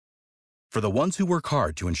For the ones who work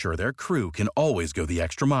hard to ensure their crew can always go the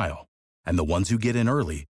extra mile, and the ones who get in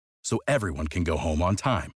early so everyone can go home on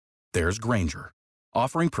time, there's Grainger,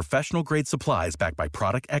 offering professional-grade supplies backed by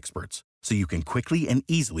product experts so you can quickly and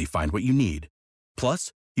easily find what you need.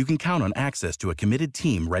 Plus, you can count on access to a committed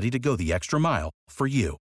team ready to go the extra mile for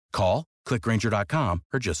you. Call, click Grainger.com,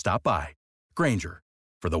 or just stop by. Grainger,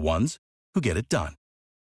 for the ones who get it done.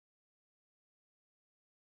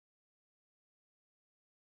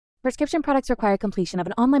 Prescription products require completion of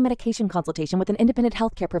an online medication consultation with an independent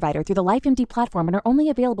healthcare provider through the LifeMD platform and are only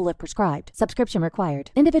available if prescribed. Subscription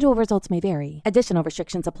required. Individual results may vary. Additional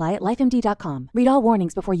restrictions apply at lifemd.com. Read all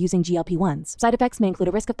warnings before using GLP-1s. Side effects may include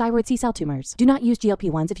a risk of thyroid C-cell tumors. Do not use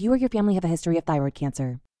GLP-1s if you or your family have a history of thyroid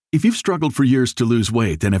cancer. If you've struggled for years to lose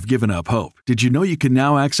weight and have given up hope, did you know you can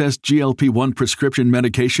now access GLP-1 prescription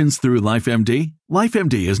medications through LifeMD?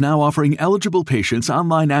 LifeMD is now offering eligible patients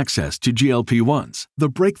online access to GLP-1s, the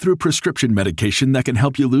breakthrough prescription medication that can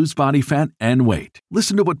help you lose body fat and weight.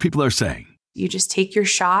 Listen to what people are saying. You just take your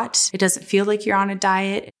shot. It doesn't feel like you're on a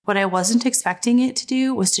diet. What I wasn't expecting it to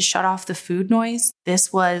do was to shut off the food noise.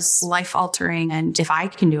 This was life-altering, and if I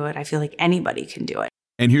can do it, I feel like anybody can do it.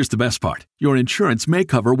 And here's the best part. Your insurance may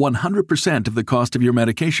cover 100% of the cost of your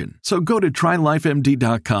medication. So go to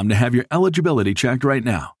TryLifeMD.com to have your eligibility checked right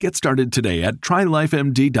now. Get started today at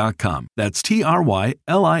TryLifeMD.com. That's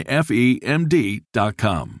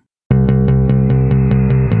TryLifeMD.com.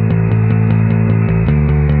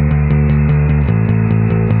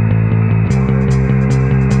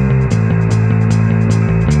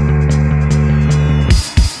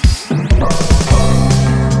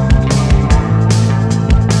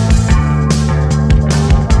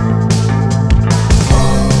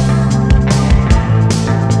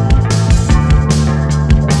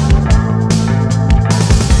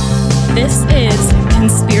 This is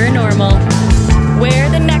Conspiranormal, where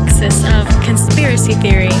the nexus of conspiracy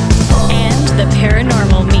theory and the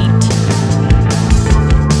paranormal meet.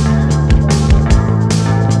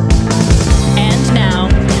 And now,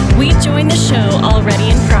 we join the show already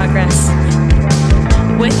in progress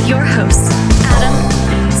with your hosts, Adam,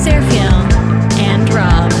 Seraphiel, and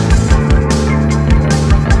Rob.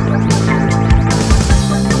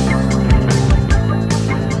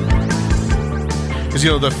 You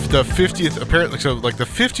know, the 50th, apparently, so like the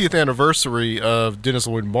 50th anniversary of Dennis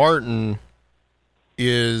Lloyd Martin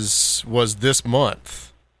was this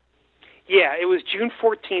month. Yeah, it was June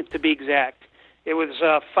 14th to be exact. It was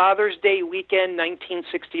Father's Day weekend,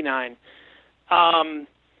 1969. And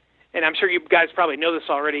I'm sure you guys probably know this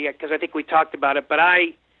already because I think we talked about it. But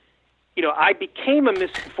I became a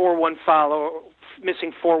Missing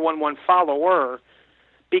 411 follower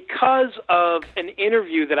because of an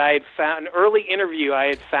interview that I had found, an early interview I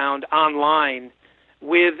had found online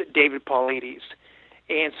with David Paulides.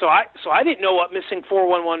 And so I didn't know what Missing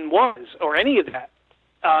 411 was or any of that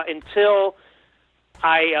until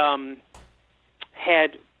I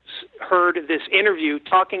had heard this interview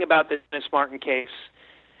talking about the Dennis Martin case.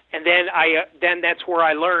 And then that's where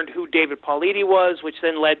I learned who David Paulides was, which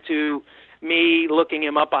then led to me looking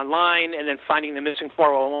him up online and then finding the Missing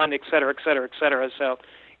 411, et cetera, et cetera, et cetera. So,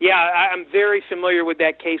 yeah, I'm very familiar with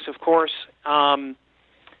that case, of course. Even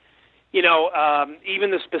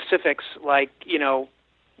the specifics, like,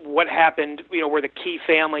 what happened, where the Key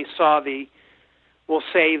family saw the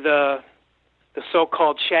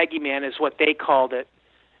so-called Shaggy Man is what they called it,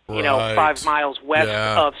 Right. 5 miles west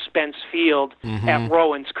of Spence Field at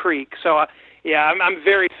Rowan's Creek. So, I'm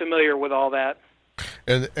very familiar with all that.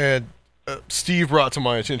 And Steve brought to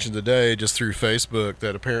my attention today, just through Facebook,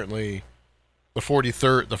 that apparently the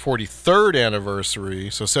 43rd anniversary,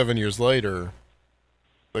 so 7 years later,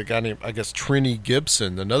 a guy named, I guess, Trini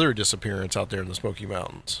Gibson, another disappearance out there in the Smoky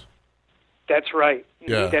Mountains. That's right.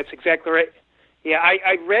 Yeah. That's exactly right. Yeah,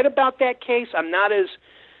 I read about that case. I'm not as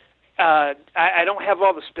I don't have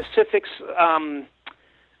all the specifics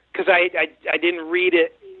because I didn't read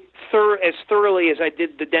it as thoroughly as I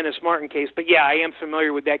did the Dennis Martin case. But yeah, I am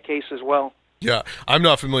familiar with that case as well. Yeah, I'm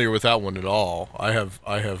not familiar with that one at all. I have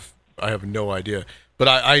no idea. But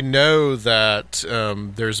I know that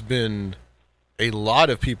there's been a lot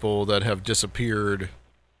of people that have disappeared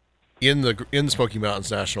in the Smoky Mountains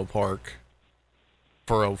National Park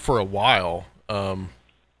for a while.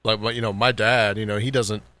 Like my dad, he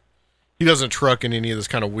doesn't truck in any of this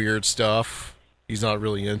kind of weird stuff. He's not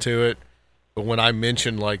really into it. But when I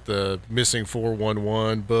mentioned like the Missing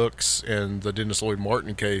 411 books and the Dennis Lloyd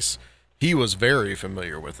Martin case, he was very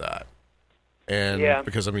familiar with that. And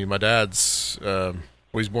because my dad's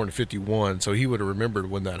he's born in 51, so he would have remembered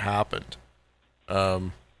when that happened. The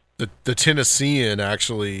Tennessean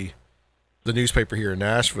actually the newspaper here in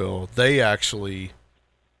Nashville, they actually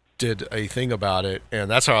did a thing about it, and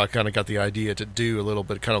that's how I kind of got the idea to do a little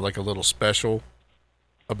bit, kind of like a little special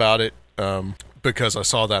about it, because I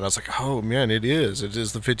saw that. I was like, oh, man, it is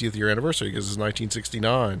the 50th year anniversary, because it's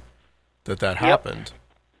 1969 that happened.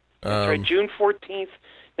 That's right, June 14th,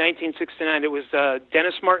 1969. It was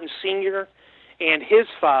Dennis Martin Sr. and his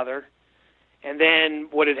father, and then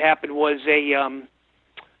what had happened was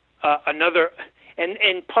another,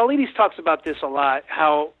 and Paulides talks about this a lot,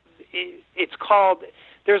 how it's called,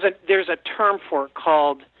 there's a term for it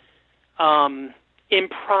called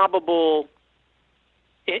improbable,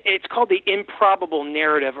 it's called the improbable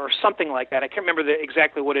narrative or something like that. I can't remember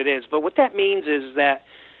exactly what it is, but what that means is that,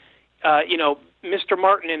 Mr.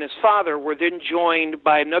 Martin and his father were then joined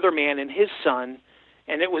by another man and his son,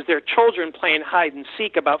 and it was their children playing hide and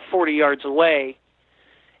seek about 40 yards away,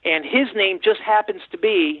 and his name just happens to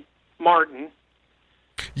be Martin.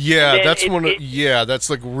 Yeah, that's that's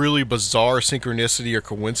like really bizarre synchronicity or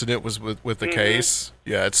coincidence with the case.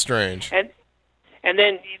 Yeah, it's strange. And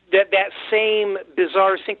then that same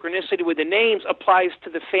bizarre synchronicity with the names applies to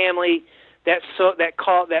the family that saw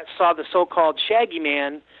the so-called Shaggy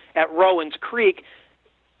Man at Rowan's Creek.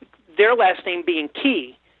 Their last name being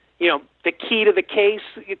Key. The key to the case.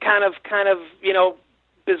 Kind of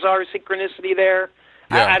bizarre synchronicity there.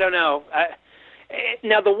 Yeah. I don't know.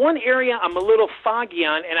 Now, the one area I'm a little foggy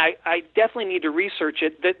on, and I definitely need to research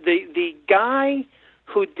it, the guy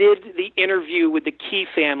who did the interview with the Key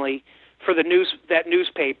family for that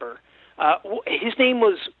newspaper, his name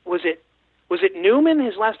was it Newman?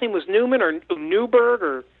 His last name was Newman or Newberg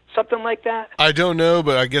or something like that? I don't know,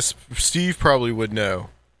 but I guess Steve probably would know.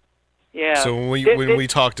 Yeah. So when we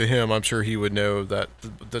talk to him, I'm sure he would know that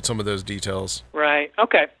some of those details. Right.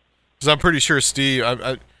 Okay. Because I'm pretty sure Steve,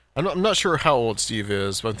 I'm not sure how old Steve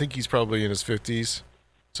is, but I think he's probably in his 50s,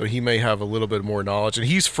 so he may have a little bit more knowledge. And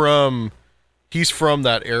he's from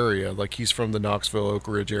that area, like he's from the Knoxville Oak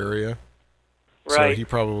Ridge area, right? So he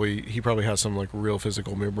probably has some like real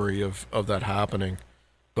physical memory of that happening.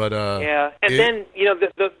 But yeah, and then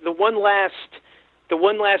the one last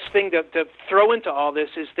thing to throw into all this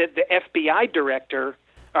is that the FBI director,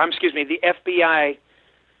 the FBI.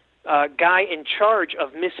 Guy in charge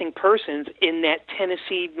of missing persons in that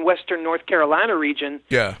Tennessee, Western North Carolina region,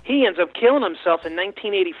 he ends up killing himself in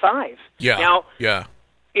 1985. Yeah. Now, yeah.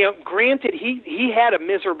 Granted, he had a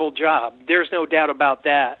miserable job. There's no doubt about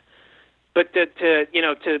that. But to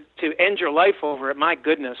end your life over it, my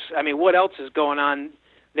goodness. I mean, what else is going on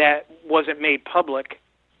that wasn't made public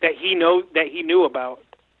that he knew about?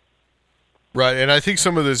 Right, and I think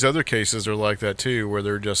some of those other cases are like that too, where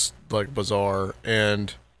they're just like bizarre.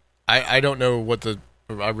 And I don't know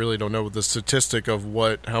I really don't know the statistic of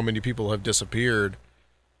how many people have disappeared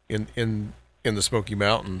in the Smoky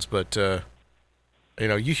Mountains, but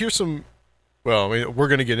you hear some. Well, I mean, we're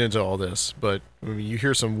going to get into all this, but I mean, you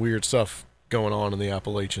hear some weird stuff going on in the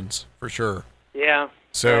Appalachians for sure. Yeah.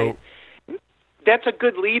 So that's a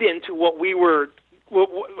good lead into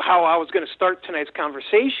how I was going to start tonight's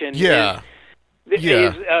conversation. Yeah.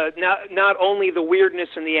 Is not only the weirdness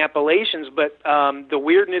in the Appalachians, but the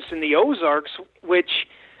weirdness in the Ozarks, which,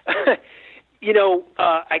 I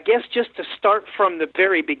guess just to start from the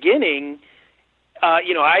very beginning,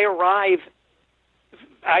 I arrive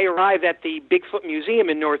at the Bigfoot Museum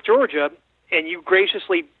in North Georgia, and you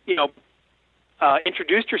graciously,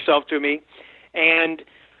 introduced yourself to me, and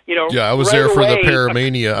I was there for the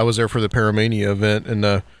Paramania. I was there for the Paramania event,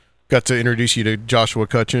 and got to introduce you to Joshua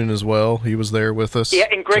Cutchin as well. He was there with us. Yeah,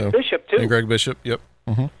 and Greg Bishop, too. And Greg Bishop, yep.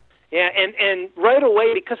 Mm-hmm. Yeah, and right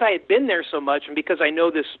away, because I had been there so much and because I know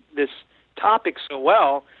this topic so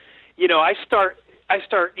well, I start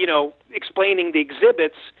explaining the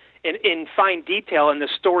exhibits in fine detail and the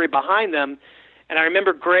story behind them. And I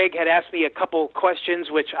remember Greg had asked me a couple questions,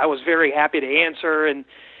 which I was very happy to answer. And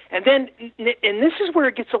this is where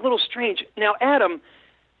it gets a little strange. Now, Adam,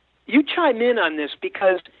 you chime in on this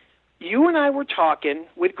because you and I were talking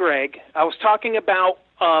with Greg. I was talking about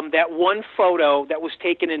that one photo that was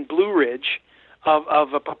taken in Blue Ridge of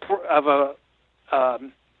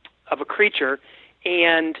a creature,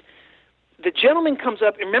 and the gentleman comes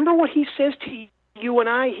up. Remember what he says to you and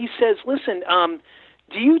I? He says, "Listen,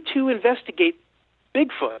 do you two investigate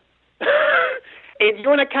Bigfoot?" And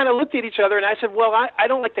you and I kind of looked at each other, and I said, "Well, I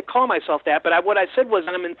don't like to call myself that, but what I said was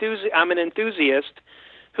I'm an enthusiast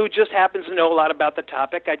who just happens to know a lot about the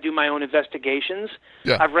topic. I do my own investigations.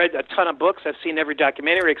 Yeah. I've read a ton of books. I've seen every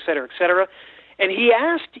documentary, et cetera, et cetera." And he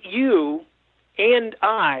asked you and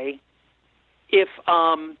I if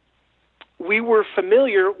we were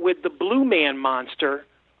familiar with the Blue Man monster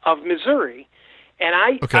of Missouri. And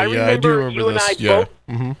I I do remember you this. and I both.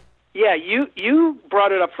 Mm-hmm. Yeah, you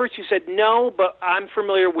brought it up first. You said no, but I'm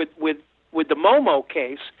familiar with the Momo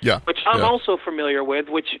case, which I'm also familiar with.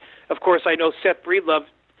 Which, of course, I know Seth Breedlove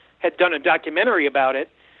had done a documentary about it.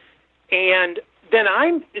 And then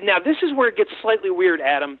now this is where it gets slightly weird,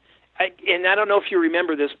 Adam. And I don't know if you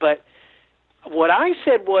remember this, but what I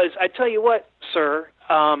said was, I tell you what, sir,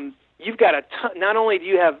 you've got a ton. Not only do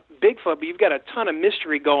you have Bigfoot, but you've got a ton of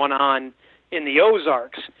mystery going on in the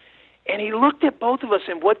Ozarks. And he looked at both of us,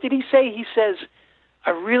 and what did he say? He says, I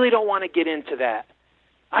really don't want to get into that.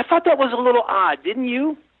 I thought that was a little odd, didn't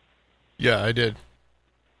you? Yeah, I did.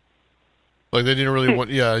 Like they didn't really want.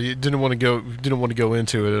 Yeah, you didn't want to go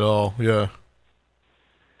into it at all. Yeah.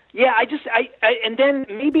 Yeah, I and then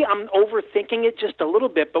maybe I'm overthinking it just a little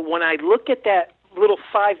bit, but when I look at that little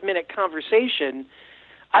 5-minute conversation,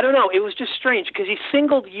 I don't know. It was just strange because he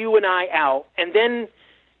singled you and I out, and then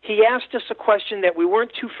he asked us a question that we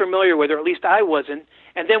weren't too familiar with, or at least I wasn't.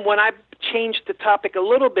 And then when I changed the topic a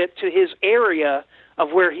little bit to his area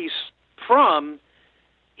of where he's from,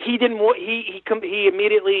 he didn't. He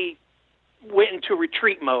immediately went into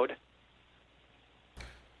retreat mode.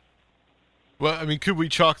 Well, I mean, could we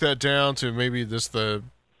chalk that down to maybe the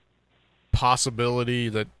possibility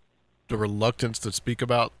that the reluctance to speak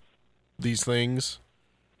about these things?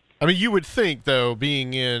 I mean, you would think, though,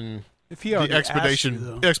 being in the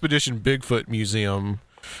Expedition Bigfoot Museum,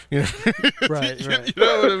 you know, right. You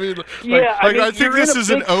know what I mean? Yeah, I think this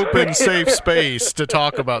is an open, safe space to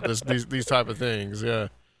talk about these type of things. Yeah.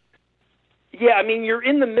 Yeah, I mean, you're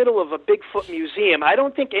in the middle of a Bigfoot museum. I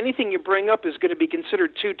don't think anything you bring up is going to be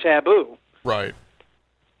considered too taboo. Right.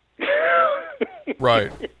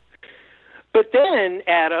 Right. But then,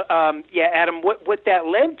 Adam, what that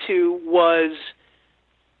led to was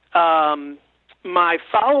my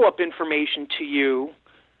follow-up information to you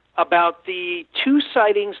about the 2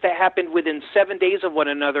 sightings that happened within 7 days of one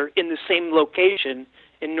another in the same location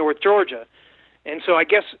in North Georgia. And so I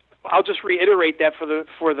guess I'll just reiterate that for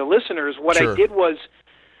the listeners. What Sure. I did was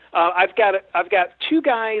I've got 2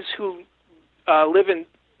 guys who live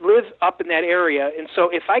up in that area, and so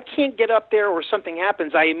if I can't get up there or something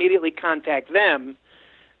happens, I immediately contact them,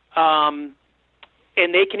 and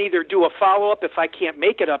they can either do a follow-up if I can't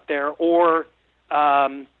make it up there, or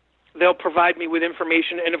they'll provide me with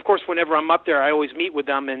information. And of course, whenever I'm up there, I always meet with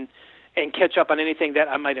them and catch up on anything that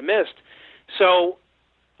I might have missed. So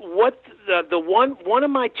what the one of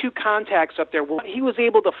my 2 contacts up there, what he was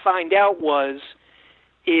able to find out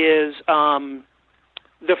is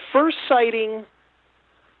the first sighting.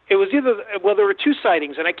 It was there were 2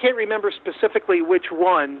 sightings, and I can't remember specifically which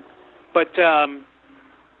one, but hold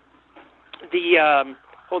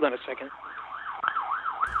on a second.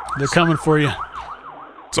 They're coming for you.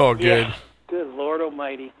 It's all good. Yeah. Good Lord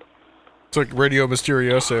Almighty. It's like Radio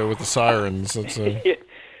Mysterioso with the sirens.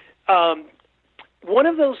 One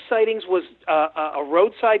of those sightings was a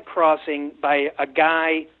roadside crossing by a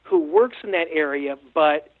guy who works in that area,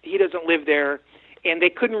 but he doesn't live there, and they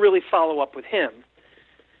couldn't really follow up with him.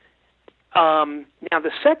 Now,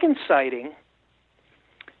 the second sighting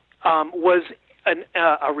was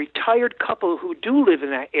a retired couple who do live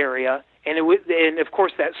in that area, and of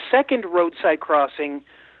course that second roadside crossing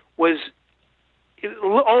was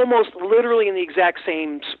almost literally in the exact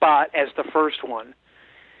same spot as the first one.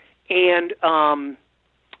 And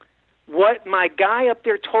what my guy up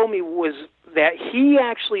there told me was that he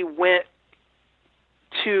actually went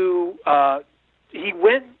to the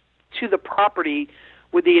property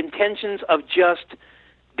with the intentions of just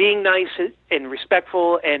being nice and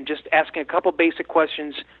respectful and just asking a couple basic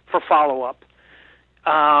questions for follow-up.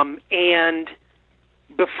 And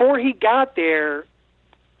before he got there,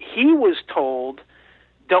 he was told,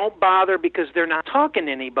 don't bother because they're not talking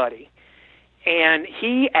to anybody. And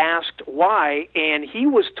he asked why, and he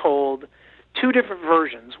was told 2 different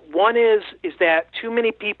versions. One is that too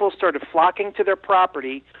many people started flocking to their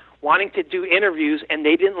property, wanting to do interviews, and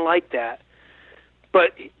they didn't like that.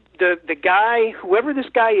 But the guy, whoever this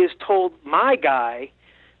guy is, told my guy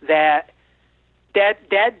that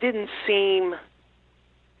didn't seem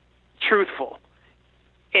truthful.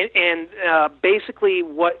 And basically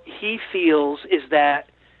what he feels is that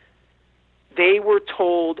they were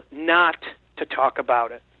told not to talk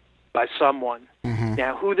about it by someone. Mm-hmm.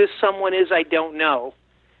 Now, who this someone is, I don't know.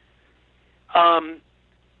 I'm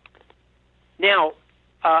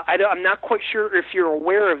not quite sure if you're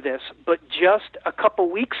aware of this, but just a couple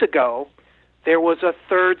weeks ago, there was a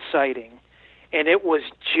 3rd sighting, and it was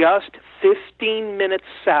just 15 minutes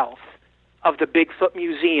south of the Bigfoot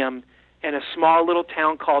Museum in a small little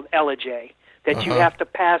town called Ellijay that you have to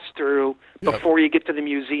pass through before you get to the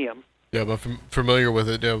museum. Yeah, but I'm familiar with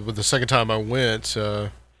it. But the second time I went,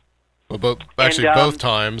 both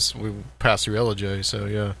times we passed through LJ. So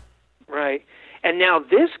yeah. Right, and now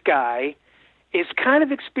this guy is kind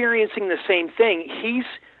of experiencing the same thing. He's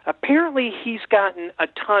gotten a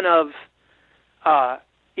ton of,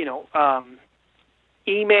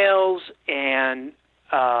 emails and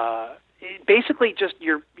basically just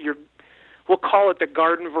your we'll call it the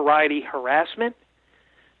garden variety harassment.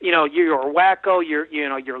 You're a wacko.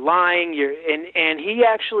 You're lying. And he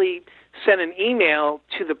actually sent an email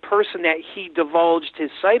to the person that he divulged his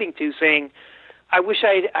sighting to, saying, "I wish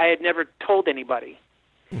I had never told anybody."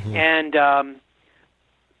 Mm-hmm. And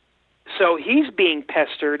so he's being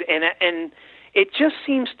pestered, and it just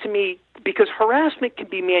seems to me, because harassment can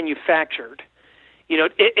be manufactured.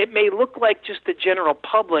 It may look like just the general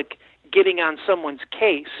public getting on someone's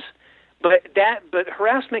case, but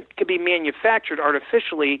harassment can be manufactured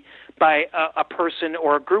artificially by a person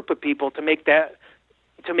or a group of people to make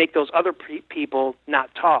those other people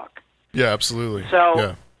not talk. Yeah, absolutely. So,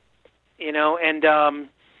 yeah.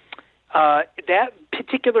 That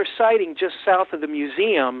particular sighting just south of the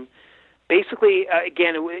museum, basically,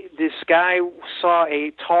 again, this guy saw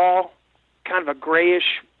a tall, kind of a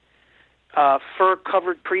grayish,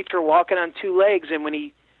 fur-covered creature walking on two legs, and when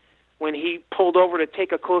he pulled over to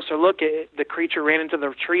take a closer look, the creature ran into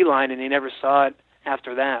the tree line, and he never saw it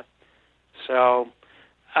after that. So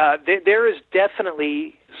there is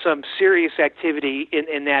definitely some serious activity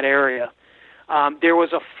in that area. There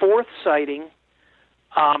was a fourth sighting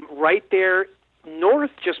right there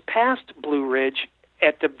north, just past Blue Ridge,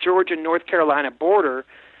 at the Georgia-North Carolina border,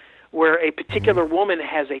 where a particular woman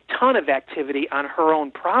has a ton of activity on her own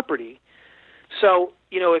property. So,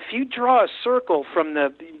 if you draw a circle from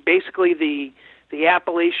basically the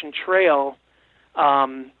Appalachian Trail,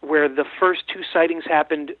 where the first two sightings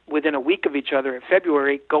happened within a week of each other in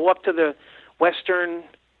February, go up to the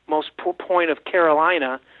westernmost point of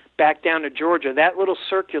Carolina, back down to Georgia, that little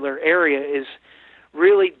circular area is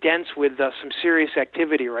really dense with some serious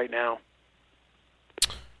activity right now.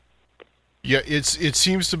 Yeah, it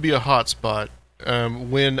seems to be a hot spot.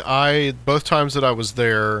 Both times that I was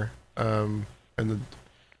there, and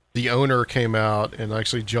the owner came out, and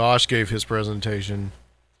actually Josh gave his presentation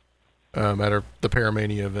at the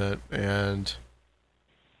Paramania event, and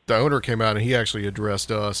the owner came out and he actually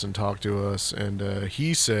addressed us and talked to us, and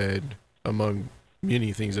he said, among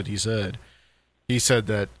many things that he said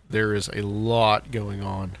that there is a lot going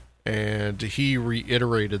on, and he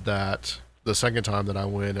reiterated that the second time that I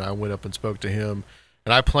went, and I went up and spoke to him,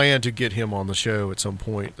 and I plan to get him on the show at some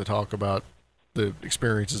point to talk about the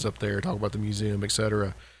experiences up there, talk about the museum,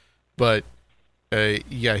 etc. But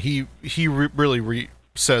he really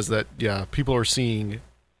says that people are seeing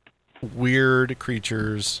weird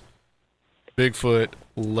creatures, Bigfoot,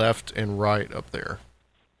 left and right up there.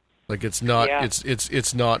 Like it's not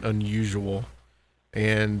it's not unusual,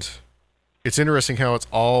 and it's interesting how it's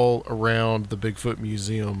all around the Bigfoot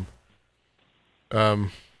Museum. I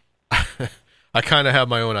kind of have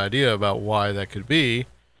my own idea about why that could be,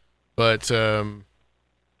 but then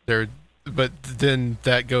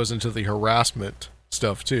that goes into the harassment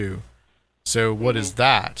stuff too. So what is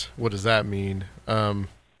that? What does that mean?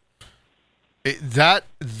 That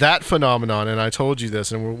phenomenon, and I told you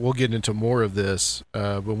this, and we'll get into more of this,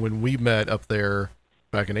 but when we met up there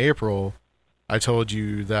back in April, I told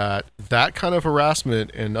you that kind of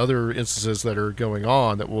harassment and other instances that are going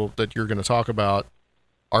on that you're going to talk about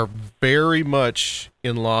are very much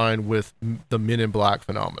in line with the Men in Black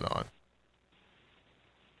phenomenon.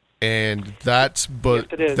 And it's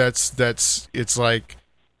like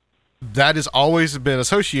that has always been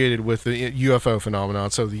associated with the UFO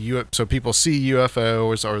phenomenon. So so people see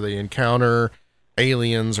UFOs, or they encounter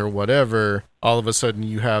aliens or whatever. All of a sudden,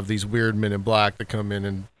 you have these weird Men in Black that come in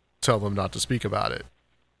and tell them not to speak about it.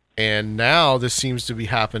 And now this seems to be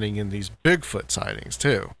happening in these Bigfoot sightings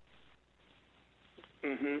too.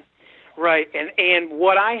 Mm-hmm. Right, and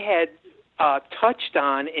what I had touched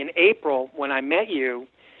on in April when I met you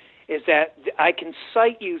is that I can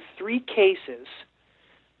cite you 3 cases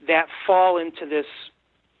that fall into this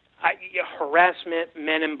harassment,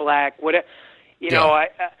 Men in Black, whatever.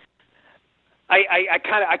 I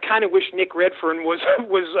kind of wish Nick Redfern was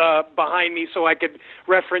behind me so I could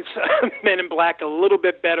reference Men in Black a little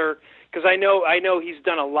bit better, because I know he's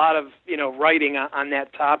done a lot of writing on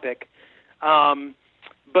that topic.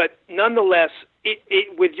 But nonetheless,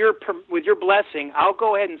 with your blessing, I'll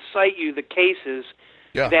go ahead and cite you the cases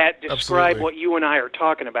that describe what you and I are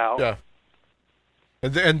talking about. Yeah.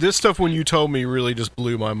 And this stuff, when you told me, really just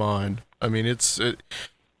blew my mind. I mean,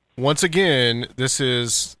 once again, this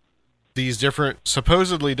is these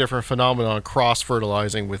supposedly different phenomena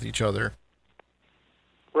cross-fertilizing with each other.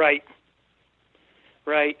 Right.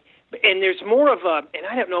 And there's more of and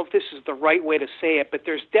I don't know if this is the right way to say it, but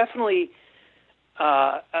there's definitely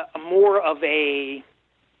more of a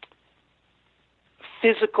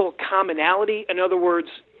physical commonality. In other words,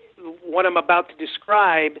 what I'm about to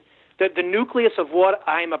describe, the nucleus of what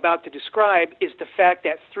I'm about to describe is the fact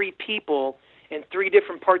that three people in three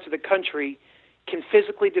different parts of the country can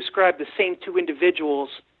physically describe the same two individuals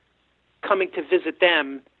coming to visit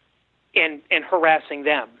them and harassing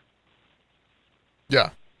them.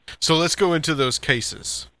 Yeah. So let's go into those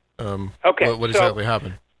cases. Okay. What exactly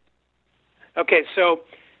happened? Okay, so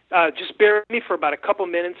just bear with me for about a couple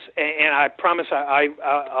minutes, and I promise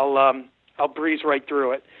I'll breeze right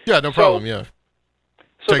through it. Yeah, no problem. Yeah.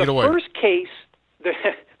 So Take it away. The first case,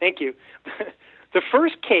 thank you. The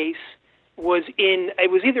first case was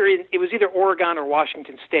it was either Oregon or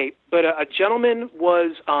Washington State, but a gentleman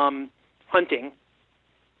was hunting,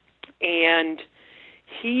 and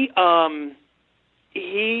he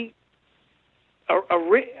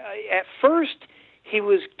at first he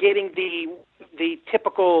was getting the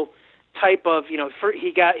typical type of, he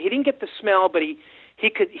didn't get the smell, but he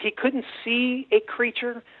couldn't see a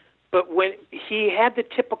creature, but when he had the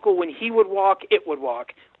typical, when he would walk, it would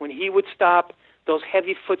walk. When he would stop, those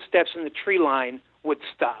heavy footsteps in the tree line would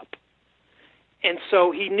stop. And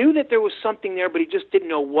so he knew that there was something there, but he just didn't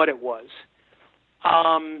know what it was.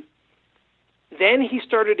 Then he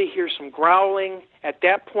started to hear some growling. At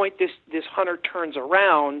that point, this hunter turns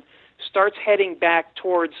around, starts heading back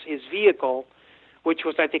towards his vehicle, which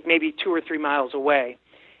was, I think, maybe 2 or 3 miles away.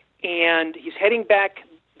 And he's heading back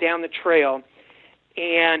down the trail,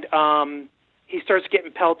 and he starts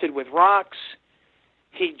getting pelted with rocks.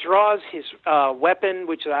 He draws his weapon,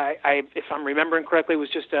 which if I'm remembering correctly, was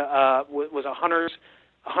just was a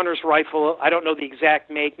hunter's rifle. I don't know the exact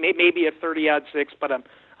make, maybe a 30-06, but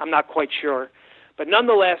I'm not quite sure. But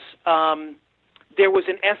nonetheless, there was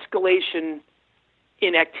an escalation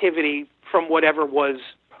in activity from whatever was,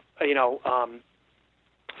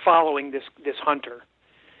 following this hunter.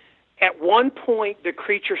 At one point, the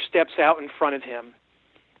creature steps out in front of him,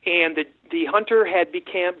 and the hunter had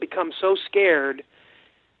become so scared.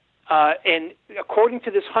 And according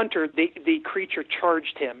to this hunter, the creature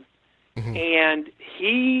charged him, mm-hmm. and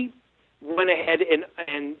he went ahead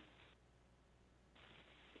and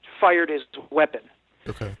fired his weapon.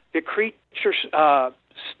 Okay. The creature,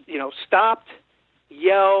 stopped,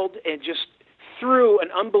 yelled, and just threw an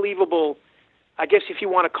unbelievable, I guess if you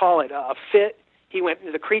want to call it, a fit.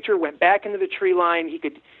 The creature went back into the tree line. He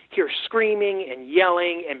could hear screaming and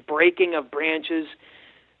yelling and breaking of branches.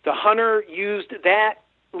 The hunter used that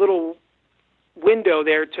little window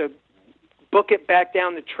there to book it back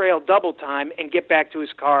down the trail double time and get back to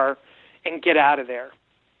his car and get out of there.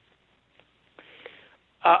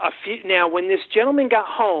 Now, when this gentleman got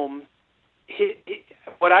home,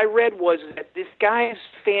 what I read was that this guy's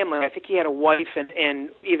family, I think he had a wife and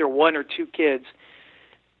either 1 or 2 kids,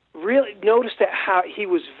 really noticed that how he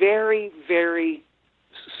was very, very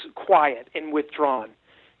quiet and withdrawn.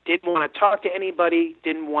 Didn't want to talk to anybody,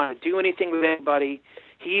 didn't want to do anything with anybody.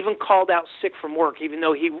 He even called out sick from work, even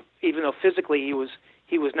though physically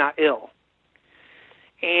he was not ill.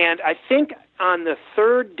 And I think on the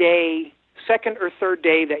second or third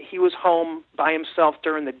day that he was home by himself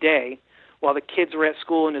during the day, while the kids were at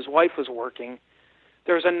school and his wife was working,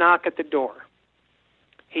 there was a knock at the door.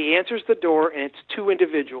 He answers the door, and it's 2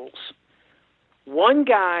 individuals. One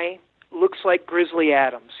guy looks like Grizzly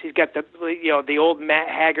Adams. He's got the old Matt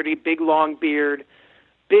Haggerty, big long beard,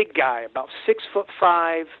 big guy, about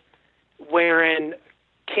 6'5", wearing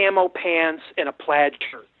camo pants and a plaid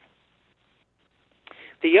shirt.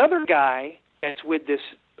 The other guy that's with this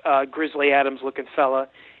Grizzly Adams looking fella,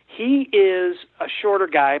 he is a shorter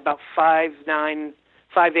guy, about 5'8",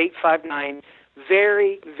 5'9",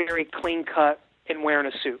 very, very clean cut and wearing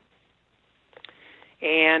a suit.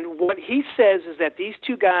 And what he says is that these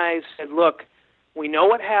 2 guys said, look, we know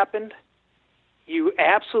what happened. You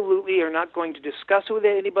absolutely are not going to discuss it with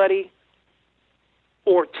anybody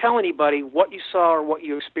or tell anybody what you saw or what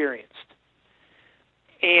you experienced.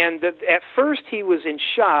 And at first he was in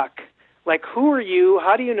shock, like, who are you?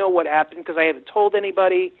 How do you know what happened? Because I haven't told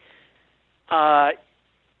anybody. And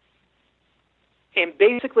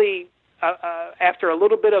basically, after a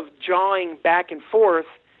little bit of jawing back and forth,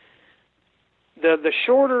 the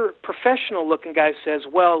shorter, professional-looking guy says,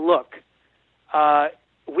 well, look,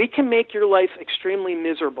 we can make your life extremely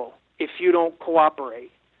miserable if you don't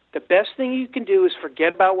cooperate. The best thing you can do is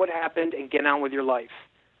forget about what happened and get on with your life.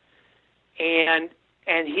 And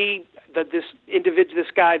And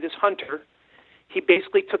this hunter, he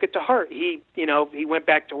basically took it to heart. He went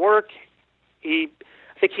back to work. I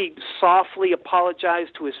think he softly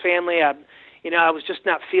apologized to his family. I was just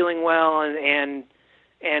not feeling well, and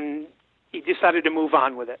he decided to move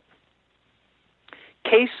on with it.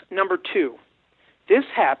 Case number 2. This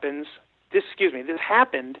happened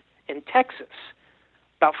in Texas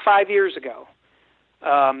about 5 years ago.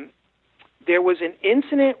 There was an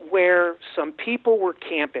incident where some people were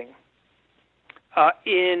camping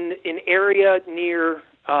in an area near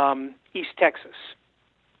East Texas.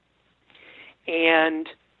 And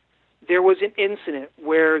there was an incident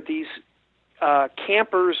where these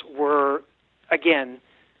campers were, again,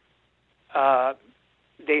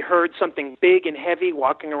 they heard something big and heavy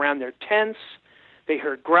walking around their tents. They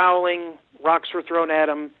heard growling, rocks were thrown at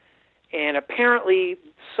them, and apparently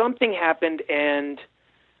something happened, and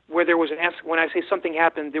where there was when I say something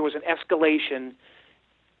happened, there was an escalation.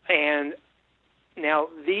 And now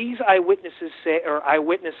these eyewitness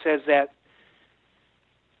says that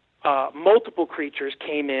multiple creatures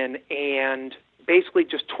came in and basically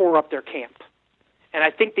just tore up their camp. And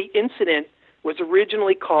I think the incident was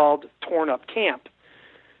originally called Torn Up Camp.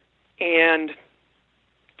 And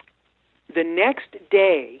the next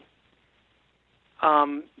day,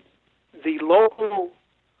 the local,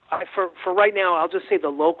 for right now, I'll just say the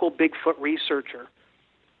local Bigfoot researcher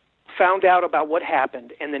found out about what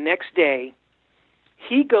happened. And the next day,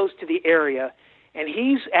 he goes to the area, and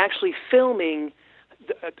he's actually filming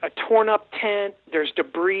a torn up tent. There's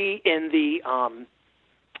debris in the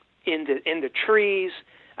trees.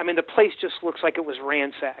 I mean, the place just looks like it was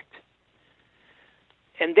ransacked.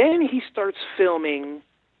 And then he starts filming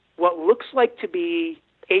what looks like to be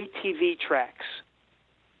ATV tracks.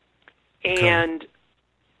 And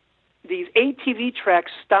these ATV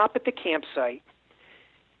tracks stop at the campsite,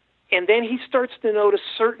 and then he starts to notice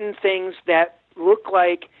certain things that look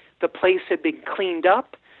like the place had been cleaned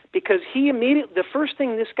up, because the first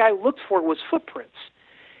thing this guy looked for was footprints.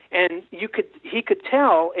 And he could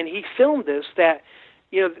tell, and he filmed this, that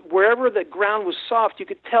wherever the ground was soft, you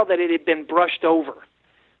could tell that it had been brushed over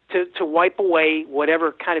to wipe away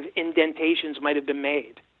whatever kind of indentations might have been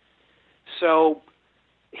made. So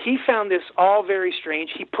he found this all very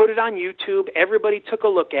strange. He put it on YouTube. Everybody took a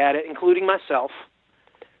look at it, including myself.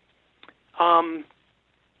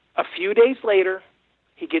 A few days later,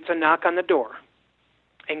 he gets a knock on the door.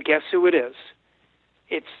 And guess who it is?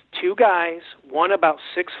 It's 2 guys, one about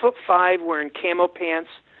 6'5", wearing camo pants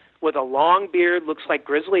with a long beard, looks like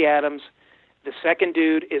Grizzly Adams. The second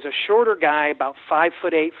dude is a shorter guy, about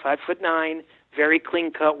 5'8", 5'9", very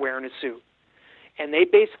clean cut, wearing a suit. And they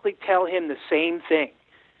basically tell him the same thing.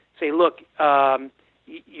 Say, look,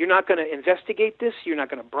 you're not going to investigate this. You're not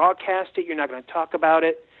going to broadcast it. You're not going to talk about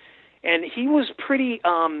it. And he was pretty,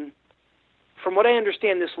 from what I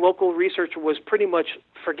understand, this local researcher was pretty much,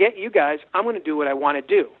 forget you guys, I'm going to do what I want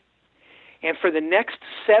to do. And for the next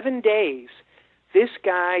 7 days, this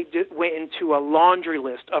guy went into a laundry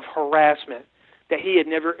list of harassment that he had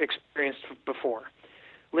never experienced before.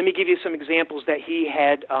 Let me give you some examples that he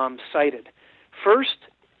had cited. First,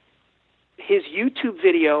 his YouTube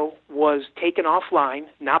video was taken offline,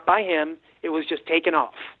 not by him. It was just taken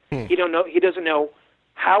off. He doesn't know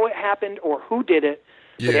how it happened or who did it.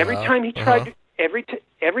 But every time he tried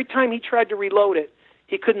every time he tried to reload it,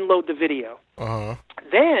 he couldn't load the video.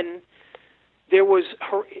 Then there was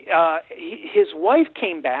his wife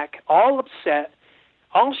came back all upset.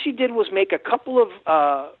 All she did was make a couple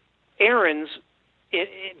of errands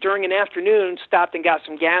during an afternoon, stopped and got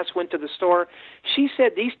some gas, went to the store. She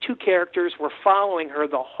said these 2 characters were following her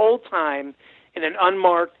the whole time in an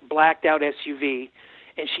unmarked, blacked-out SUV.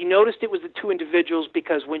 And she noticed it was the 2 individuals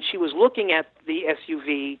because when she was looking at the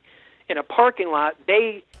SUV in a parking lot,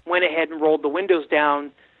 they went ahead and rolled the windows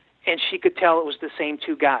down, and she could tell it was the same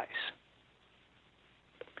 2 guys.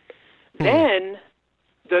 Then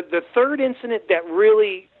the third incident that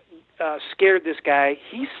really scared this guy,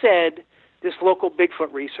 he said, this local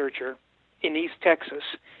Bigfoot researcher in East Texas,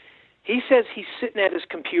 he says he's sitting at his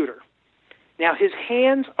computer. Now, his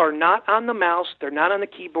hands are not on the mouse. They're not on the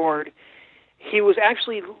keyboard. He was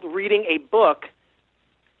actually reading a book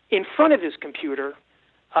in front of his computer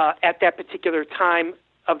at that particular time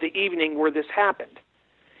of the evening where this happened.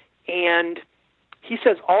 And he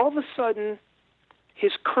says all of a sudden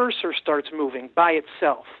his cursor starts moving by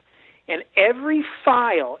itself. And every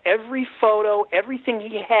file, every photo, everything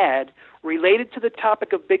he had related to the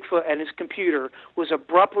topic of Bigfoot and his computer was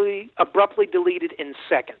abruptly deleted in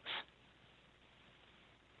seconds.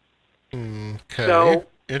 Okay. So,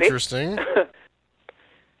 interesting.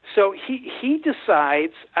 So he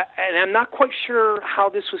decides, and I'm not quite sure how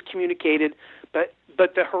this was communicated, but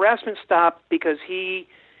the harassment stopped because he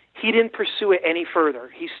didn't pursue it any further.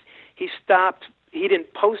 He stopped. He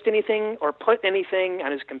didn't post anything or put anything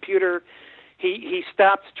on his computer. He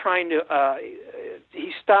stopped trying to.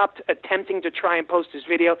 He stopped attempting to try and post his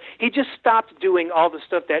video. He just stopped doing all the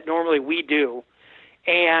stuff that normally we do.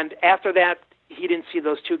 And after that, he didn't see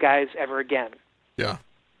those two guys ever again. Yeah.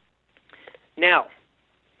 Now,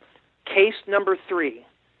 case number 3.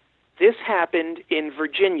 This happened in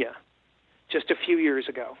Virginia just a few years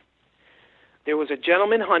ago. There was a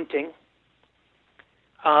gentleman hunting.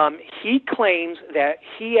 He claims that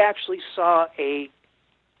he actually saw a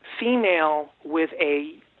female with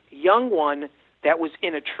a young one that was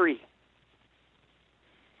in a tree.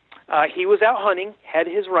 He was out hunting, had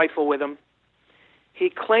his rifle with him. He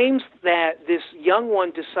claims that this young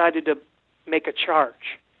one decided to make a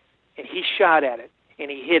charge, and he shot at it, and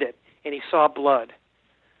he hit it, and he saw blood.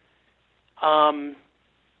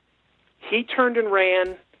 He turned and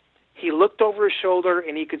ran. He looked over his shoulder,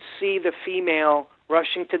 and he could see the female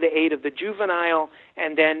rushing to the aid of the juvenile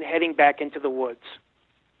and then heading back into the woods.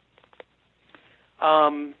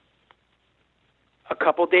 A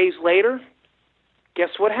couple days later,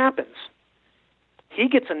 guess what happens? He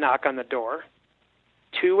gets a knock on the door.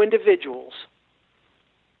 2 individuals.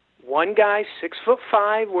 One guy,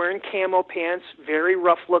 6'5", wearing camo pants, very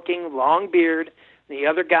rough-looking, long beard. The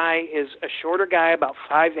other guy is a shorter guy, about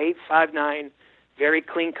 5'8", 5'9", very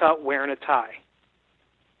clean-cut, wearing a tie.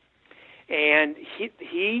 And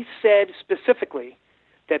he said specifically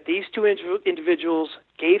that these 2 individuals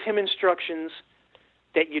gave him instructions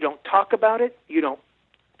that you don't talk about it, you don't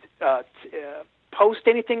post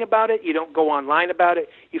anything about it, you don't go online about it,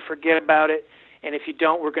 you forget about it, and if you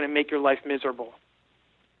don't, we're going to make your life miserable.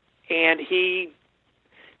 And he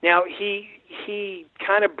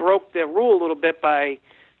kind of broke the rule a little bit by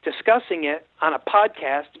discussing it on a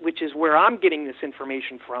podcast, which is where I'm getting this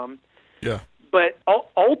information from. Yeah. But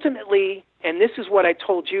ultimately, and this is what I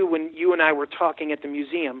told you when you and I were talking at the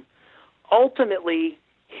museum, ultimately,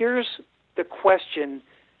 here's the question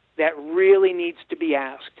that really needs to be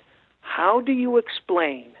asked. How do you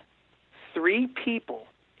explain 3 people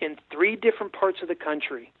in 3 different parts of the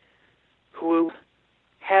country who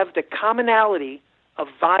have the commonality of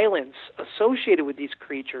violence associated with these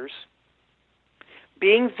creatures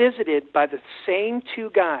being visited by the same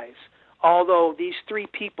 2 guys, although these 3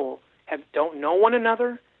 people don't know one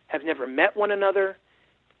another, have never met one another,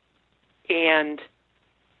 and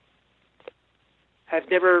have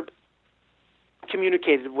never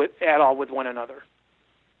communicated at all with one another?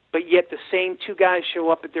 But yet the same 2 guys show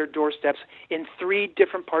up at their doorsteps in 3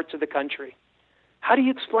 different parts of the country. How do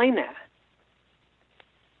you explain that?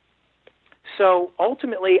 So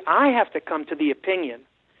ultimately, I have to come to the opinion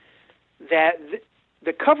that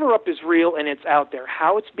the cover-up is real and it's out there.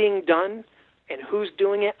 How it's being done and who's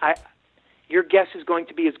doing it, your guess is going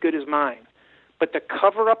to be as good as mine. But the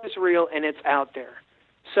cover-up is real and it's out there.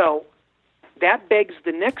 So that begs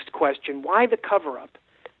the next question, why the cover-up?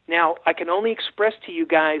 Now, I can only express to you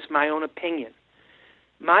guys my own opinion.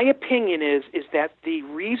 My opinion is that the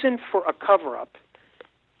reason for a cover-up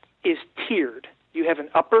is tiered. You have an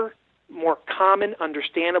upper, more common,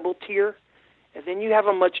 understandable tier, and then you have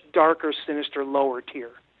a much darker, sinister lower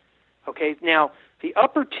tier. Okay? Now, the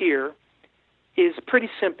upper tier is pretty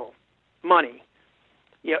simple. Money.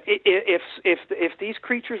 You know, if these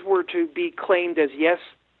creatures were to be claimed as, yes,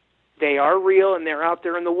 they are real and they're out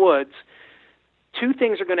there in the woods, 2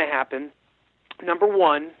 things are going to happen. Number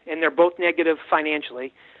one, and they're both negative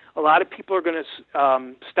financially, a lot of people are going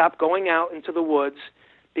to stop going out into the woods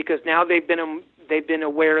because now they've been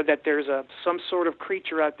aware that there's some sort of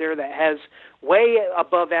creature out there that has way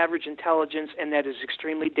above average intelligence and that is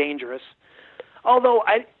extremely dangerous. Although,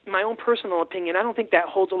 my own personal opinion, I don't think that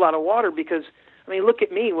holds a lot of water because, I mean, look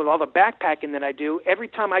at me with all the backpacking that I do. Every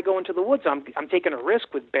time I go into the woods, I'm taking a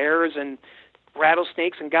risk with bears and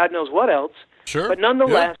rattlesnakes and God knows what else. Sure. But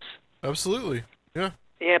nonetheless. Yeah, absolutely. Yeah.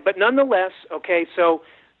 Yeah, but nonetheless, okay, so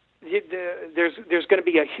there's going to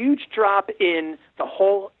be a huge drop in the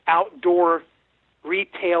whole outdoor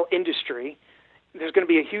retail industry. There's going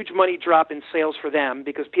to be a huge money drop in sales for them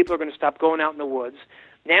because people are going to stop going out in the woods.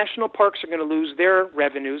 National parks are going to lose their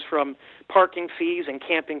revenues from parking fees and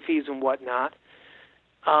camping fees and whatnot.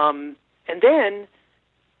 And then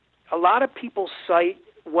a lot of people cite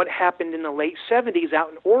what happened in the late 70s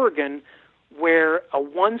out in Oregon where a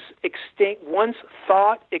once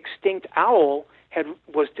thought extinct owl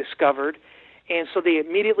was discovered, and so they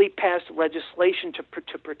immediately passed legislation to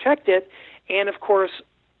protect it, and of course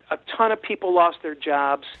a ton of people lost their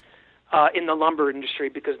jobs. in the lumber industry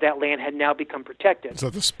because that land had now become protected. So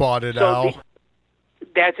the spotted owl.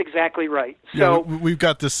 That's exactly right. Yeah, So we've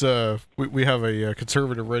got this. We have a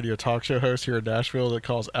conservative radio talk show host here in Nashville that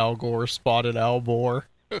calls Al Gore Spotted Al Boar.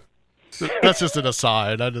 That's just an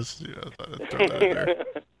aside. I just throw that in there.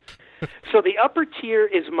 So the upper tier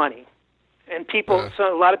is money, and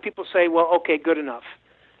so a lot of people say, well, okay, good enough.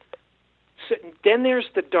 So then there's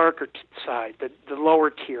the darker side, the lower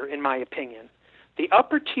tier, in my opinion. The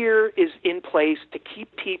upper tier is in place to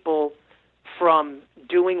keep people from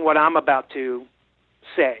doing what I'm about to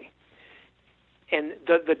say. And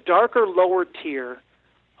the darker, lower tier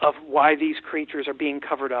of why these creatures are being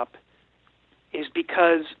covered up is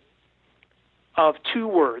because of two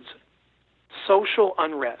words, social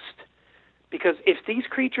unrest. Because if these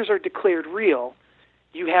creatures are declared real,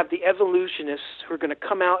 you have the evolutionists who are going to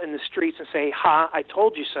come out in the streets and say, ha, I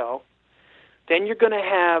told you so. Then you're going to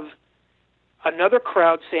have another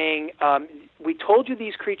crowd saying, we told you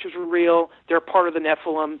these creatures were real, they're part of the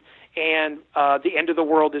Nephilim, and the end of the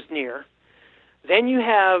world is near. Then you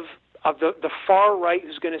have the far right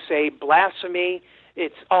who's going to say, blasphemy,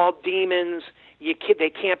 it's all demons, they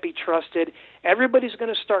can't be trusted. Everybody's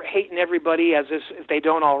going to start hating everybody as if they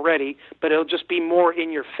don't already, but it'll just be more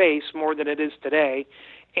in your face more than it is today.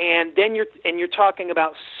 And then you're talking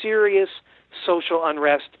about serious social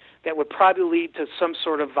unrest that would probably lead to some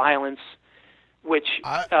sort of violence, which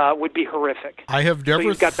would be horrific. I have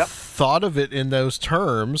never thought of it in those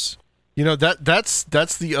terms. You know, that's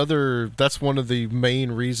one of the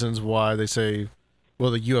main reasons why they say,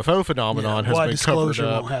 well, the UFO phenomenon has been covered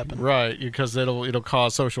up, won't happen. Right? Because it'll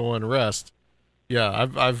cause social unrest. Yeah,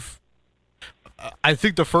 I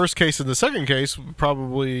think the first case and the second case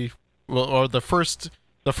probably, well, or the first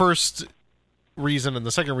reason and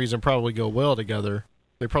the second reason probably go well together.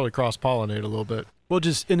 They probably cross-pollinate a little bit. Well,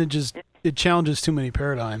 it challenges too many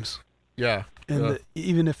paradigms. Yeah. And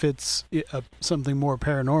even if it's something more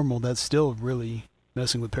paranormal, that's still really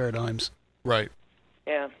messing with paradigms. Right.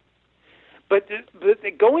 Yeah. But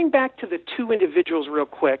going back to the two individuals real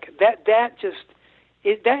quick, that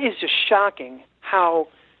is just shocking how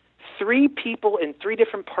three people in three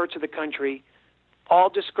different parts of the country all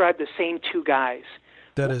describe the same two guys.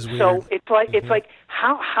 That is weird. So it's like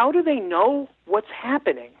how do they know what's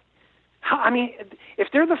happening?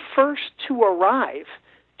 If they're the first to arrive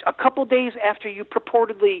a couple days after you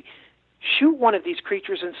purportedly shoot one of these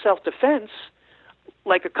creatures in self-defense,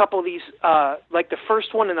 like a couple of these, like the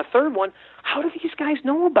first one and the third one, how do these guys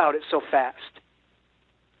know about it so fast?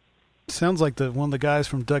 Sounds like one of the guys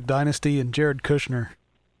from Duck Dynasty and Jared Kushner.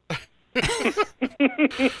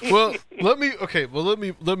 Well, let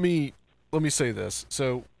me say this.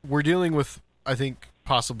 So we're dealing with, I think,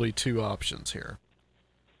 possibly two options here.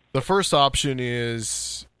 The first option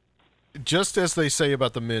is, just as they say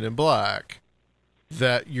about the Men in Black,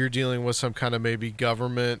 that you're dealing with some kind of maybe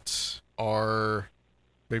government or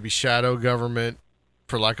maybe shadow government,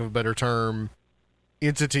 for lack of a better term,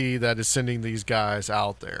 entity that is sending these guys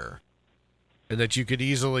out there. And that you could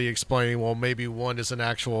easily explain, well, maybe one is an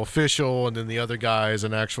actual official and then the other guy is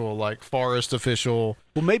an actual, like, forest official.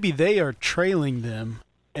 Well, maybe they are trailing them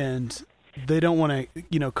and they don't want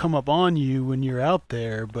to, come up on you when you're out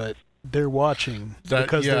there, but they're watching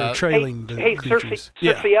because they're trailing the creatures.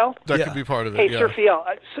 Surfiel? That could be part of it, Hey, Surfiel,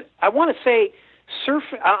 I want to say,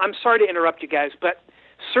 I'm sorry to interrupt you guys, but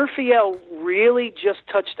Surfiel really just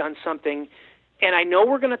touched on something. And I know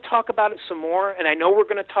we're going to talk about it some more, and I know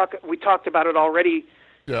we talked about it already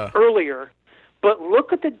earlier, but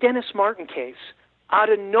look at the Dennis Martin case. Out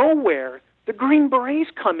of nowhere, the Green Berets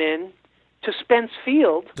come in to Spence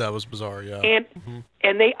Field. That was bizarre, yeah.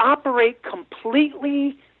 And they operate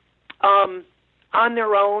completely on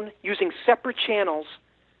their own, using separate channels,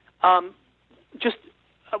 just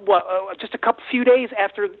a few days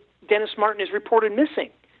after Dennis Martin is reported missing.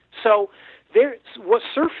 So what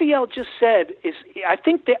Surfiel just said is, I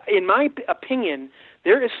think that, in my opinion,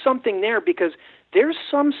 there is something there because there's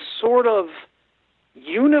some sort of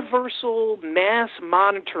universal mass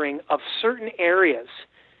monitoring of certain areas,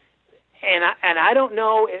 and I don't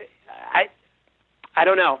know. I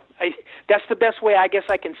don't know. That's the best way I guess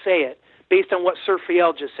I can say it, based on what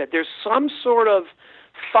Surfiel just said. There's some sort of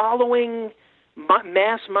following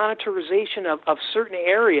mass monitorization of certain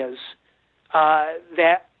areas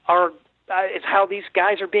that are. It's how these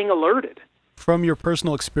guys are being alerted. From your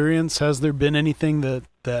personal experience, has there been anything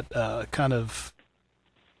that kind of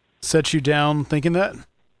sets you down thinking that?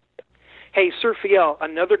 Hey, Surfiel,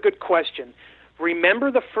 another good question. Remember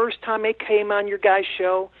the first time they came on your guys'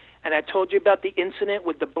 show and I told you about the incident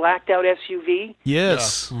with the blacked out SUV?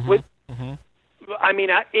 Yes. Yeah. I mean,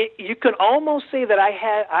 you could almost say that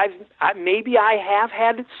maybe I have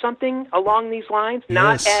had something along these lines,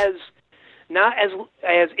 not as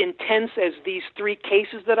intense as these 3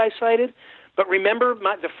 cases that I cited. But remember,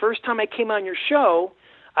 the first time I came on your show,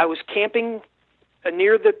 I was camping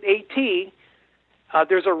near the AT.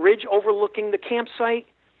 There's a ridge overlooking the campsite.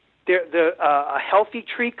 A healthy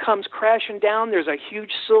tree comes crashing down. There's a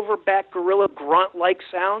huge silverback gorilla grunt-like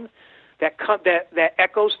sound that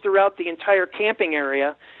echoes throughout the entire camping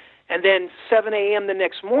area. And then 7 a.m. the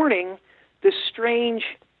next morning, this strange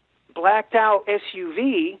blacked-out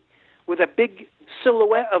SUV with a big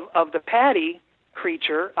silhouette of the Patty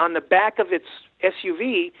creature on the back of its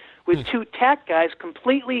SUV with 2 TAC guys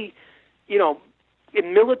completely,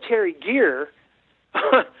 in military gear,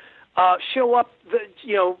 show up,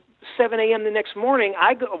 7 a.m. the next morning.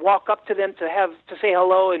 I walk up to them to say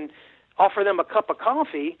hello and offer them a cup of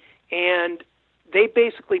coffee, and they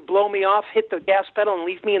basically blow me off, hit the gas pedal, and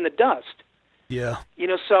leave me in the dust. Yeah.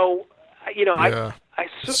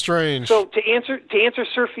 Strange. So to answer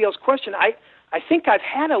Surfiel's question, I think I've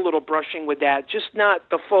had a little brushing with that, just not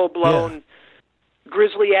the full-blown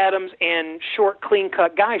Grizzly Adams and short,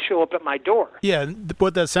 clean-cut guy show up at my door. Yeah,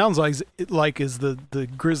 what that sounds like is the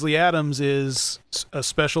Grizzly Adams is a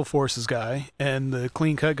special forces guy, and the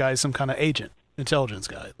clean-cut guy is some kind of agent, intelligence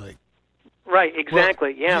guy. Right,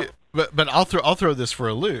 exactly, yeah. But I'll throw this for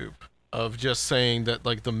a loop of just saying that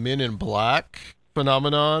the Men in Black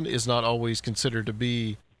phenomenon is not always considered to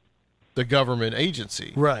be the government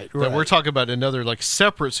agency. Right. That we're talking about another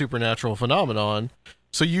separate supernatural phenomenon.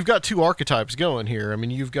 So you've got 2 archetypes going here. I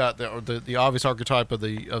mean, you've got the obvious archetype of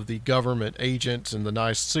the government agent in the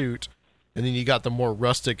nice suit, and then you got the more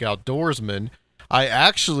rustic outdoorsman. I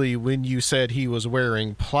actually, when you said he was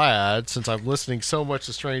wearing plaid, since I'm listening so much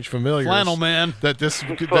to Strange Familiars, Flannel Man, that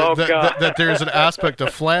there's an aspect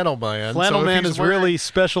of Flannel Man. Flannel Man is really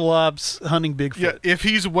special ops hunting Bigfoot. Yeah, if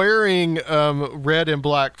he's wearing red and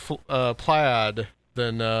black plaid,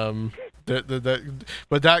 then that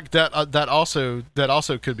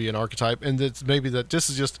also could be an archetype, and that's maybe that this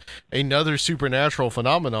is just another supernatural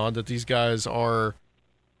phenomenon that these guys are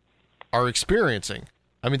experiencing.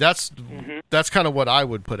 I mean, that's kind of what I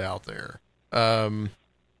would put out there.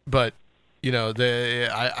 But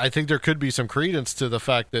I think there could be some credence to the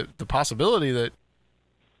fact that the possibility that,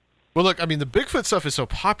 well, look, I mean, the Bigfoot stuff is so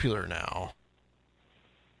popular now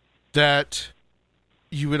that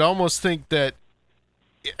you would almost think that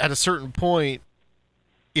at a certain point,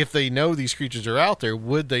 if they know these creatures are out there,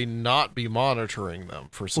 would they not be monitoring them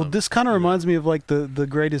for some? Well, this kind of reminds me of the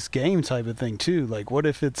Greatest Game type of thing too. What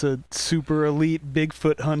if it's a super elite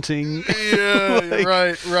Bigfoot hunting?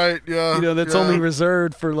 Yeah, right, yeah. That's only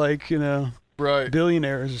reserved for right,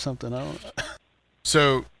 billionaires or something. I don't know.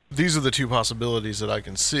 So these are the 2 possibilities that I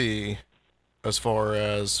can see as far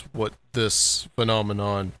as what this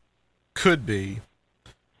phenomenon could be.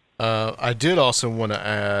 I did also want to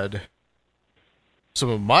add some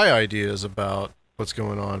of my ideas about what's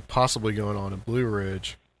possibly going on in Blue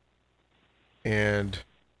Ridge, and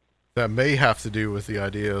that may have to do with the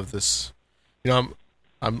idea of this. I'm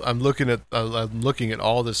looking at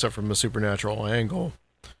all this stuff from a supernatural angle,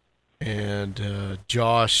 and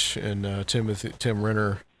Josh and Tim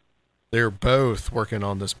Renner, they're both working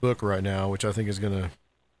on this book right now, which I think is going to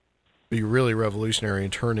be really revolutionary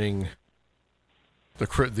in turning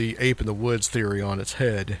the ape in the woods theory on its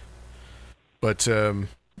head. But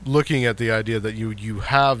looking at the idea that you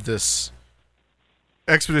have this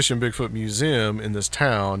Expedition Bigfoot Museum in this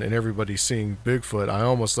town and everybody's seeing Bigfoot, I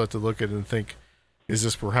almost like to look at it and think, is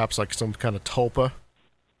this perhaps some kind of tulpa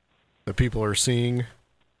that people are seeing?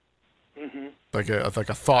 Mm-hmm. Like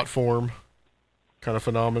a thought form kind of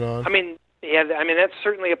phenomenon? I mean, that's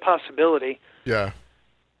certainly a possibility. Yeah.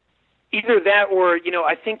 Either that or,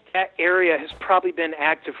 I think that area has probably been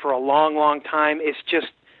active for a long, long time. It's just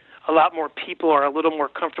a lot more people are a little more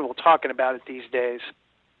comfortable talking about it these days.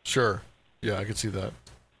 Sure. Yeah, I could see that.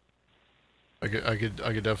 I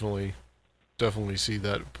could definitely see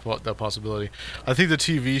that possibility. I think the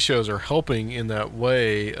TV shows are helping in that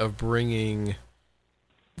way of bringing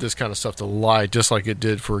this kind of stuff to light, just like it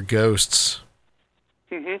did for Ghosts.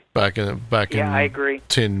 Mm-hmm. Back in I agree.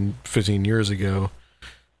 10, 15 years ago.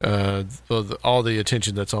 All the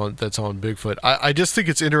attention that's on Bigfoot. I just think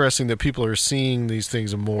it's interesting that people are seeing these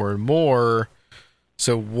things more and more.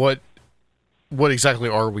 So what exactly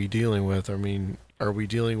are we dealing with? I mean, are we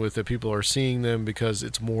dealing with that people are seeing them because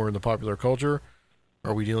it's more in the popular culture?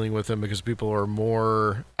 Are we dealing with them because people are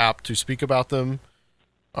more apt to speak about them?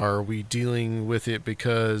 Are we dealing with it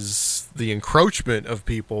because the encroachment of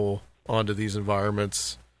people onto these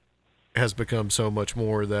environments has become so much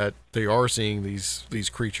more that they are seeing these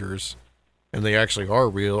creatures and they actually are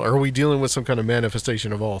real? Or are we dealing with some kind of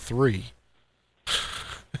manifestation of all three?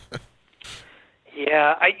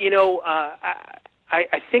 Yeah, I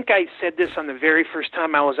think I said this on the very first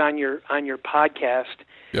time I was on your podcast.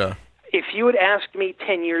 Yeah. If you had asked me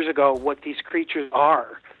 10 years ago what these creatures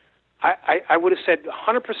are, I would have said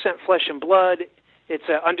 100% flesh and blood. It's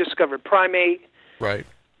an undiscovered primate. Right.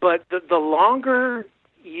 But the longer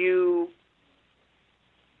you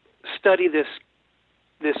study this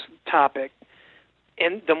topic,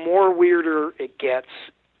 and the more weirder it gets,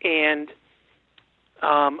 and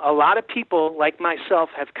a lot of people like myself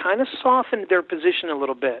have kind of softened their position a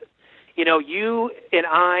little bit. You and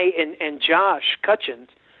I and Josh Cutchins,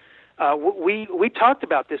 we talked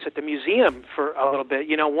about this at the museum for a little bit.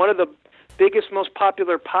 One of the biggest, most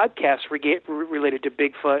popular podcasts related to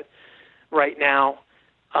Bigfoot right now,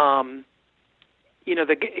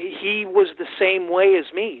 he was the same way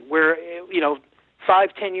as me, where,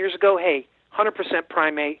 5-10 years ago, hey, 100%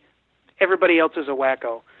 primate, everybody else is a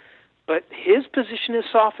wacko. But his position is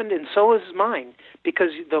softened, and so is mine,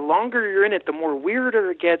 because the longer you're in it, the more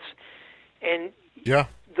weirder it gets, and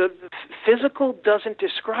the physical doesn't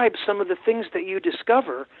describe some of the things that you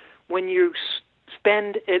discover when you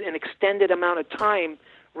spend an extended amount of time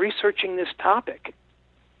researching this topic.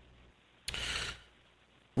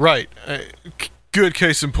 Right. Good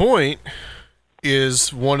case in point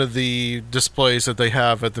is one of the displays that they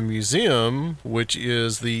have at the museum, which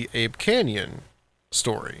is the Ape Canyon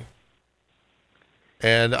story.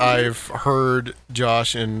 And I've heard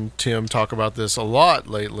Josh and Tim talk about this a lot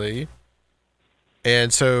lately.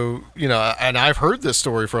 And so, and I've heard this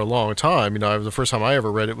story for a long time. The first time I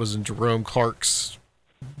ever read it was in Jerome Clark's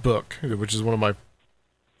book, which is one of my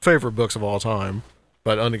favorite books of all time,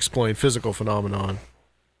 about unexplained physical phenomenon.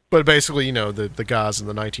 But basically, the guys in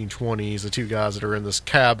the 1920s, the two guys that are in this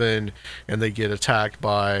cabin, and they get attacked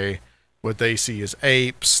by what they see as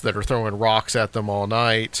apes that are throwing rocks at them all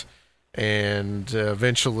night. And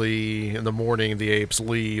eventually, in the morning, the apes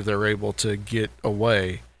leave. They're able to get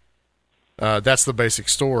away. That's the basic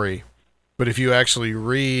story. But if you actually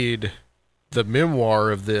read the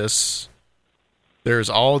memoir of this, there's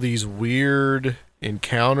all these weird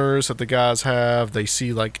encounters that the guys have. They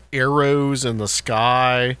see like arrows in the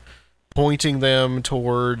sky pointing them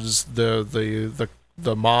towards the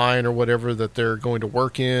mine or whatever that they're going to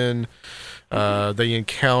work in. They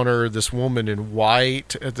encounter this woman in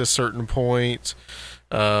white at this certain point.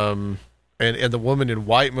 And the woman in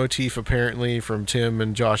white motif, apparently, from Tim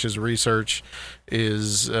and Josh's research,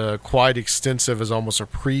 is quite extensive, as almost a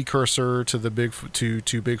precursor to the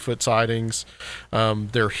Bigfoot sightings.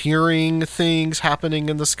 They're hearing things happening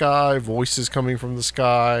in the sky, voices coming from the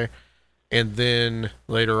sky, and then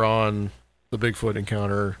later on, the Bigfoot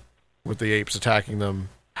encounter with the apes attacking them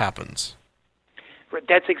happens.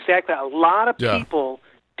 That's exactly. A lot of people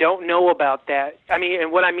don't know about that. I mean,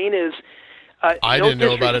 and what I mean is, I didn't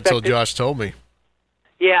know about it till Josh told me.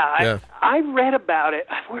 Yeah, I read about it.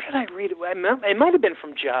 Where did I read it? It might have been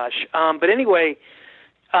from Josh. But anyway,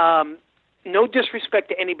 no disrespect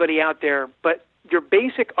to anybody out there, but your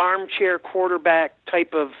basic armchair quarterback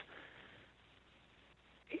type of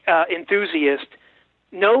enthusiast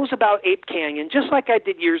knows about Ape Canyon, just like I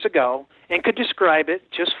did years ago, and could describe it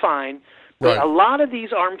just fine. But a lot of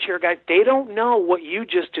these armchair guys, they don't know what you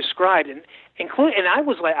just described, and I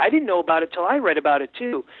was like, I didn't know about it till I read about it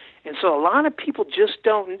too, and so a lot of people just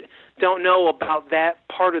don't know about that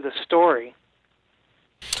part of the story.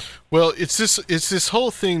 Well, it's this whole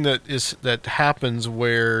thing that happens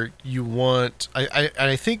where you want,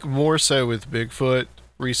 I think more so with Bigfoot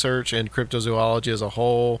research and cryptozoology as a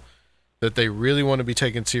whole, that they really want to be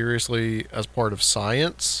taken seriously as part of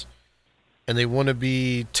science. And they want to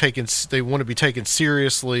be taken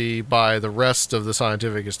seriously by the rest of the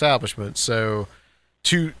scientific establishment. So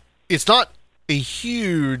it's not a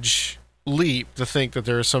huge leap to think that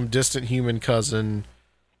there is some distant human cousin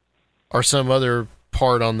or some other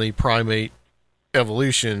part on the primate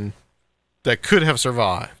evolution that could have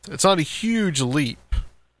survived. It's not a huge leap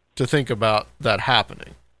to think about that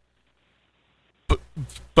happening.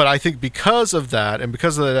 But I think because of that, and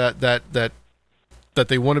because of that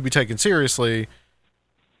they want to be taken seriously,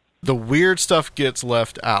 the weird stuff gets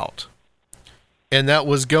left out. And that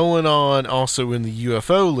was going on also in the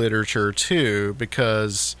UFO literature too,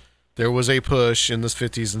 because there was a push in the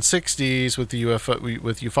 50s and 60s with the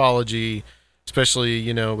with ufology,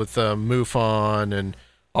 especially, with MUFON and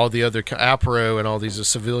all the other APRO and all these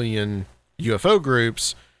civilian UFO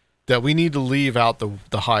groups, that we need to leave out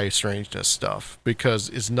the high strangeness stuff, because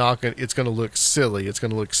it's going to look silly, it's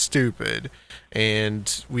going to look stupid,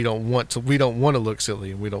 and we don't want to look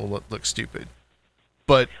silly, and we don't look stupid.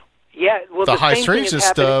 But the high strangeness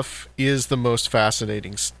stuff is the most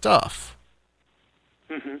fascinating stuff.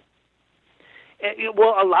 Mm-hmm.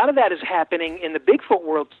 Well, a lot of that is happening in the Bigfoot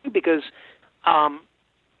world too, because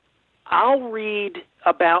I'll read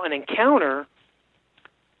about an encounter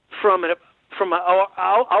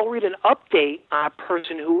I'll read an update on a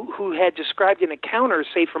person who had described an encounter,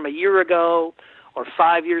 say from a year ago, or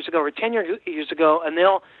 5 years ago, or 10 years ago, and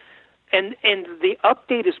the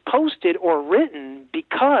update is posted or written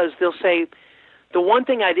because they'll say, the one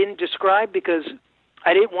thing I didn't describe because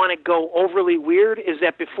I didn't want to go overly weird is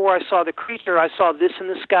that before I saw the creature, I saw this in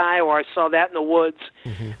the sky, or I saw that in the woods,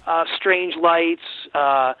 strange lights,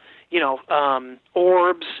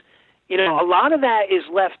 orbs. A lot of that is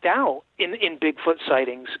left out in Bigfoot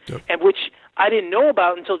sightings, and which I didn't know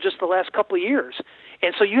about until just the last couple of years.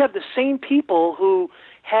 And so you have the same people who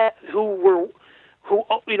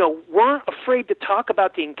weren't afraid to talk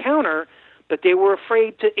about the encounter, but they were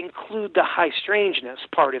afraid to include the high strangeness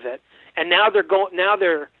part of it. And now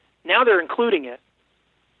they're including it.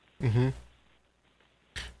 Mm-hmm.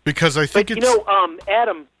 Because I think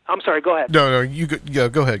Adam, I'm sorry. Go ahead. No, you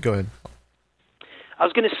go ahead. Go ahead. I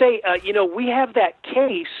was going to say, we have that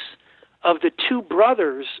case of the two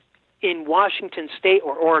brothers in Washington State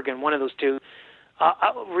or Oregon, one of those two,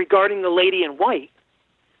 regarding the lady in white.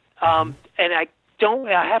 And I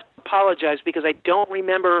have to apologize because I don't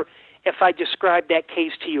remember if I described that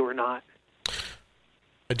case to you or not.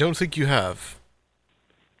 I don't think you have.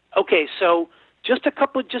 Okay, so just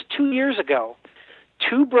 2 years ago,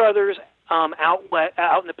 two brothers out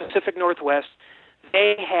in the Pacific Northwest,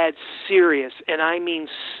 they had serious, and I mean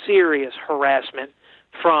serious, harassment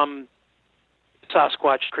from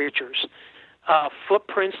Sasquatch creatures.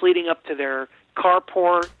 Footprints leading up to their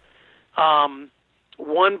carport.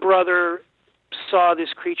 One brother saw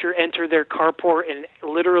this creature enter their carport and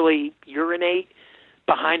literally urinate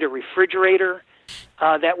behind a refrigerator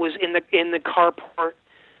that was in the carport,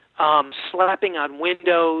 slapping on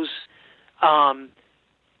windows.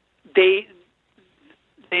 They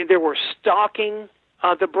were stalking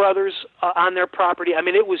the brothers on their property. I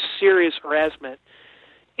mean, it was serious harassment.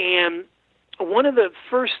 And one of the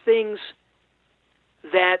first things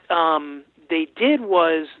that they did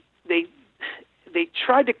was they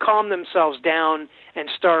tried to calm themselves down and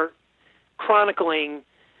start chronicling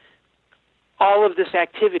all of this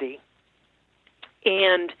activity.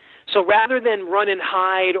 And so rather than run and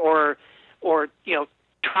hide or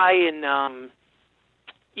try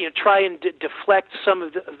and deflect some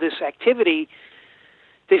of this activity,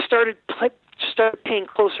 they started paying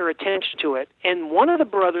closer attention to it. And one of the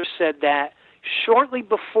brothers said that shortly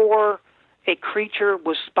before a creature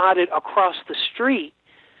was spotted across the street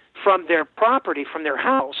from their property, from their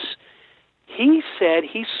house, he said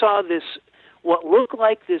he saw what looked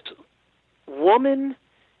like this woman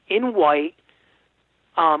in white,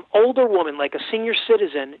 older woman, like a senior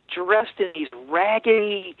citizen, dressed in these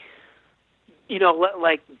raggedy,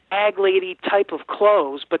 like bag lady type of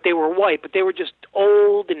clothes, but they were white, but they were just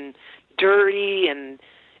old and dirty and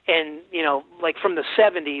like from the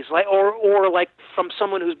 70s, like or like from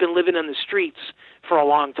someone who's been living on the streets for a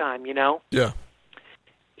long time, Yeah.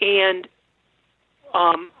 And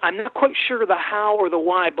I'm not quite sure the how or the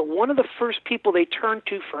why, but one of the first people they turned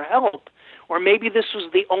to for help, or maybe this was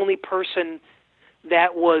the only person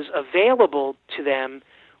that was available to them,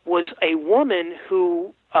 was a woman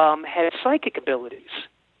who had psychic abilities.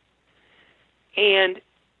 And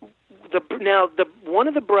one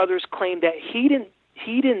of the brothers claimed that he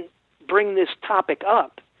didn't bring this topic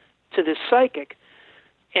up to this psychic.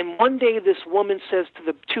 And one day this woman says to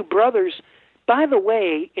the two brothers, by the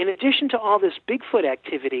way, in addition to all this Bigfoot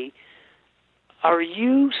activity, are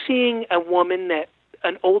you seeing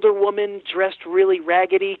an older woman dressed really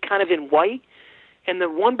raggedy, kind of in white? And the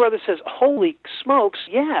one brother says, holy smokes,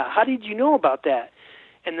 yeah, how did you know about that?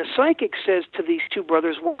 And the psychic says to these two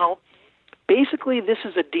brothers, well, basically this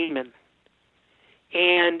is a demon.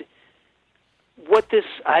 And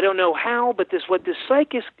I don't know how, but what this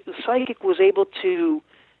psychic was able to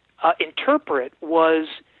interpret was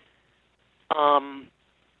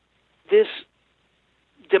this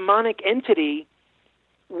demonic entity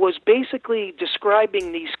was basically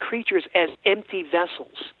describing these creatures as empty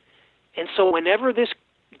vessels. And so whenever this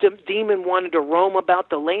demon wanted to roam about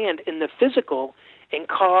the land in the physical and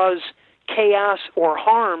cause chaos or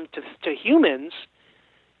harm to humans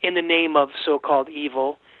in the name of so-called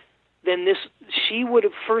evil, then she would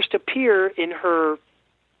have first appear in her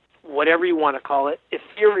whatever you want to call it,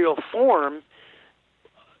 ethereal form,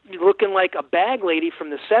 looking like a bag lady from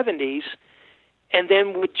the 70s, and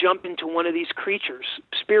then would jump into one of these creatures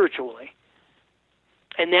spiritually.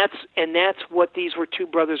 And that's what these two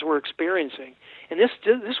brothers were experiencing. And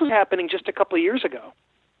this was happening just a couple of years ago.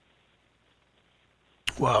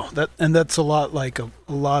 Wow, that's a lot like a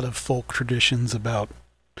lot of folk traditions about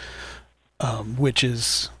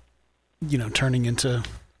witches, turning into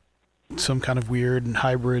some kind of weird and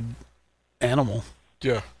hybrid animal.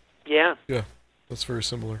 Yeah. Yeah. Yeah. That's very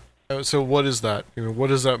similar. So what is that? What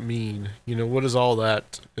does that mean? What is all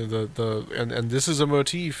that? And this is a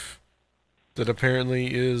motif that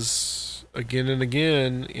apparently is again and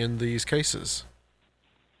again in these cases.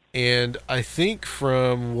 And I think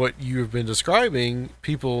from what you have been describing,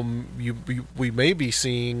 we may be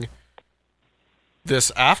seeing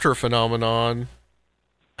this after phenomenon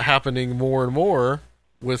happening more and more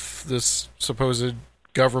with this supposed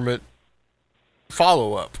government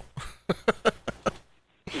follow-up.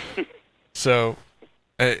 So,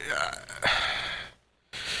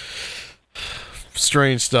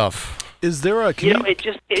 strange stuff. Is there a...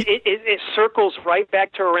 It circles right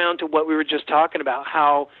back around to what we were just talking about,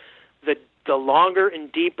 how the longer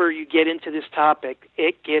and deeper you get into this topic,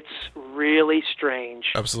 it gets really strange.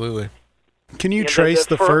 Absolutely. Can you trace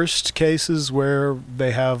the first cases where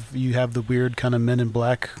you have the weird kind of Men in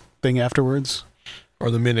Black thing afterwards? Or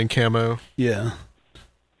the men in camo? Yeah.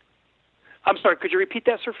 I'm sorry, could you repeat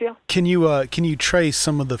that, Sir Phil? Can you trace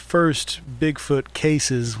some of the first Bigfoot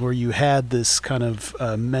cases where you had this kind of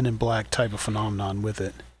Men in Black type of phenomenon with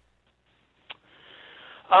it?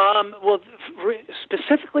 Well,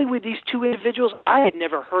 specifically with these two individuals, I had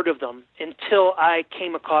never heard of them until I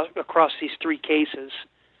came across these three cases.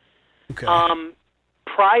 Okay.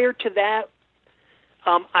 Prior to that,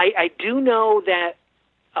 I do know that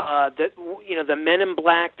the Men in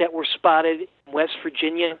Black that were spotted in West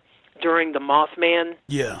Virginia during the Mothman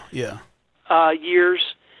years.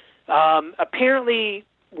 Apparently,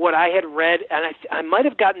 what I had read, and I might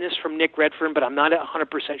have gotten this from Nick Redfern, but I'm not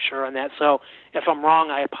 100% sure on that. So if I'm wrong,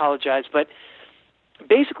 I apologize. But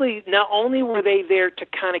basically, not only were they there to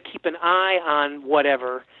kind of keep an eye on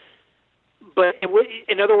whatever, but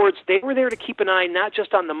in other words, they were there to keep an eye not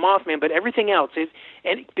just on the Mothman, but everything else.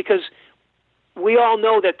 And because we all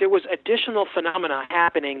know that there was additional phenomena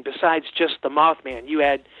happening besides just the Mothman. You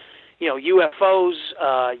had, UFOs.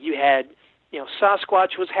 You had,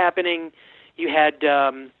 Sasquatch was happening. You had,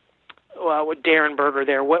 with Darren Berger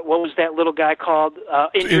there. What was that little guy called?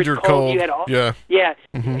 Indrid Cold. You had all, yeah.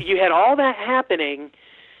 Mm-hmm. You had all that happening,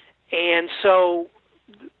 and so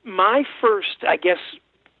my first, I guess,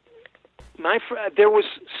 there was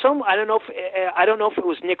some. I don't know if it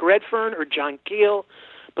was Nick Redfern or John Keel,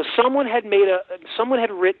 but someone had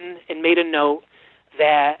written and made a note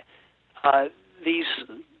that these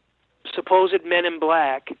supposed Men in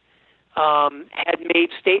Black had made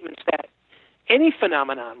statements that any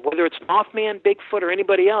phenomenon, whether it's Mothman, Bigfoot, or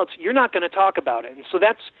anybody else, you're not going to talk about it. And so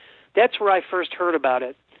that's where I first heard about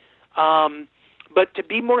it. But to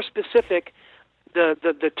be more specific,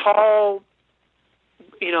 the tall,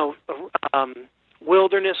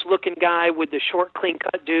 wilderness-looking guy with the short,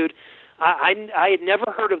 clean-cut dude, I had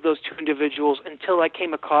never heard of those two individuals until I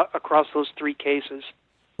came across those three cases.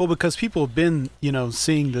 Well, because people have been,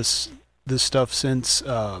 seeing this stuff since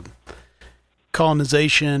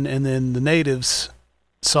colonization, and then the natives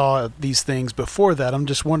saw these things before that. I'm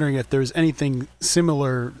just wondering if there's anything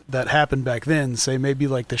similar that happened back then. Say maybe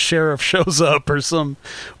like the sheriff shows up or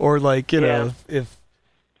if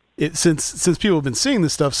it since people have been seeing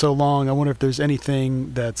this stuff so long, I wonder if there's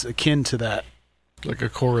anything that's akin to that. Like a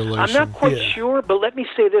correlation. I'm not quite sure, but let me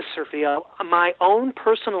say this, Sergio. My own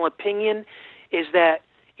personal opinion is that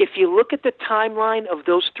if you look at the timeline of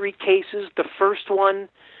those three cases, the first one,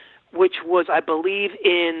 which was, I believe,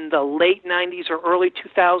 in the late 90s or early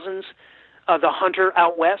 2000s, the Hunter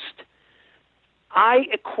out west, I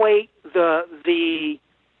equate the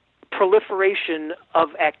proliferation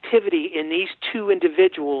of activity in these two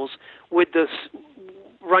individuals with this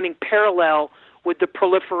running parallel with the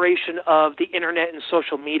proliferation of the internet and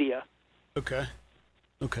social media. Okay.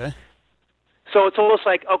 So it's almost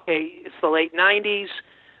like, it's the late 90s.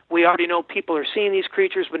 We already know people are seeing these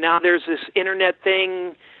creatures, but now there's this internet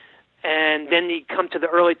thing, and then you come to the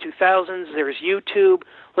early 2000s. There's YouTube.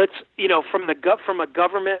 Let's, from a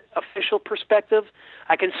government official perspective,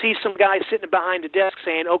 I can see some guy sitting behind a desk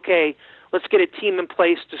saying, "Okay, let's get a team in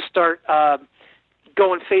place to start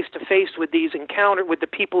going face to face with the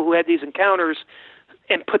people who had these encounters,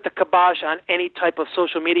 and put the kibosh on any type of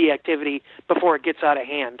social media activity before it gets out of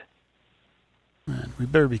hand." Man, we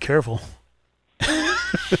better be careful.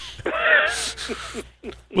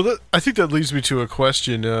 Well, I think that leads me to a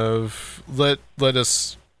question of let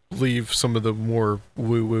us leave some of the more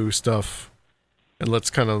woo-woo stuff, and let's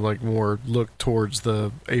kind of like more look towards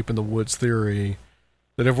the ape in the woods theory.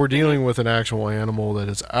 That if we're dealing with an actual animal that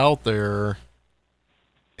is out there,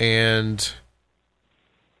 and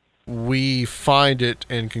we find it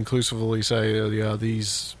and conclusively say, oh, yeah,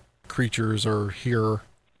 these creatures are here,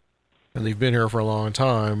 and they've been here for a long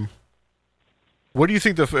time, what do you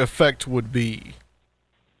think the effect would be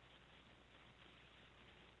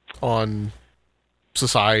on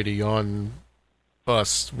society, on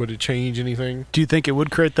us? Would it change anything? Do you think it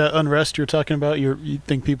would create that unrest you're talking about? You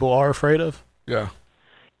think people are afraid of? Yeah.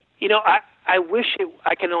 I wish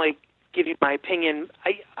I can only give you my opinion.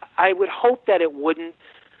 I would hope that it wouldn't.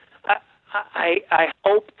 I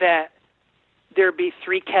hope that there'd be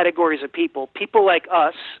three categories of people. People like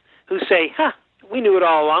us who say, we knew it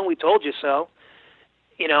all along, we told you so.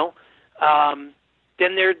 Then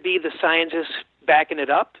there'd be the scientists backing it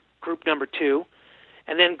up, group number 2.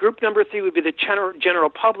 And then group number 3 would be the general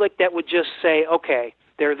public that would just say, okay,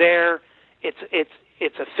 they're there, it's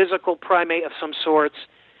a physical primate of some sorts,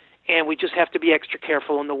 and we just have to be extra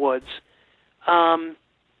careful in the woods. And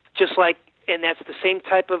that's the same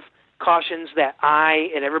type of cautions that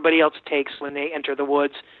I and everybody else takes when they enter the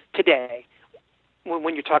woods today,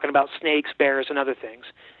 when you're talking about snakes, bears, and other things.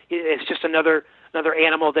 It's just another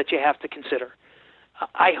animal that you have to consider.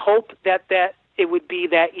 I hope that it would be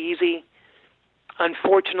that easy.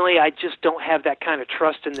 Unfortunately, I just don't have that kind of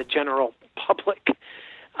trust in the general public.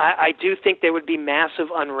 I do think there would be massive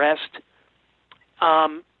unrest.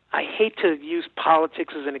 I hate to use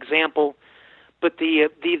politics as an example, but the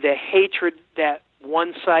hatred that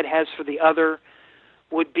one side has for the other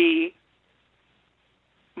would be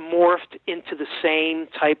morphed into the same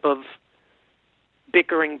type of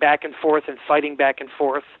bickering back and forth and fighting back and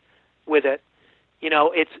forth with it. You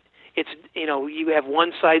have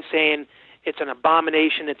one side saying it's an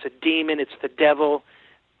abomination, it's a demon, it's the devil.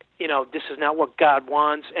 This is not what God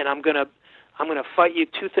wants, and I'm gonna fight you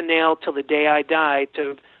tooth and nail till the day I die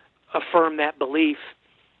to affirm that belief.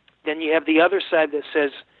 Then you have the other side that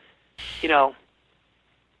says,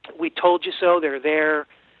 we told you so, they're there,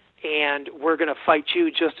 and we're going to fight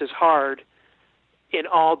you just as hard in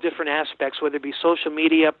all different aspects, whether it be social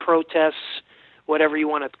media, protests, whatever you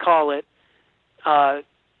want to call it,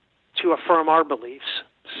 to affirm our beliefs.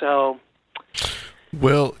 So,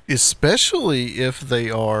 well, especially if they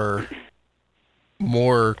are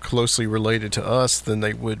more closely related to us than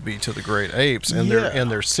they would be to the great apes, and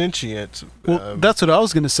they're sentient. Well, that's what I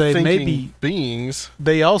was going to say. Maybe beings.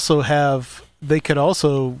 They could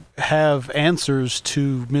also have answers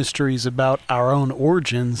to mysteries about our own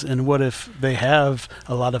origins, and what if they have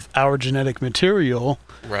a lot of our genetic material?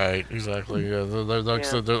 Right, exactly. Yeah,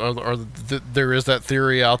 there is that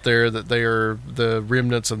theory out there that they are the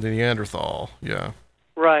remnants of the Neanderthal. Yeah.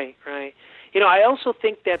 Right. I also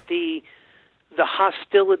think that the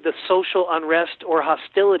social unrest or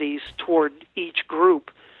hostilities toward each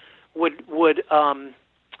group would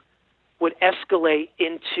escalate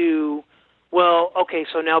into, well, okay,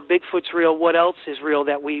 so now Bigfoot's real. What else is real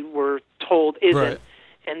that we were told isn't? Right.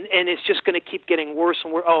 And it's just going to keep getting worse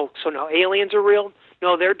and worse. Oh, so now aliens are real?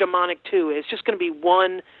 No, they're demonic too. It's just going to be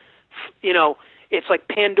one, it's like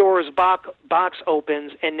Pandora's box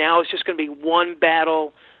opens, and now it's just going to be one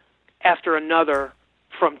battle after another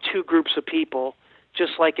from two groups of people,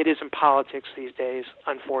 just like it is in politics these days,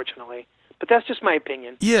 unfortunately. But that's just my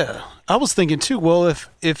opinion. Yeah, I was thinking too, well,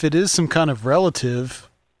 if it is some kind of relative,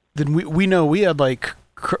 then we know we had like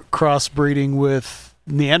crossbreeding with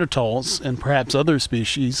Neanderthals and perhaps other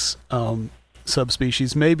species,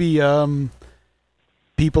 subspecies. Maybe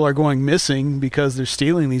people are going missing because they're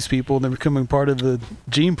stealing these people and they're becoming part of the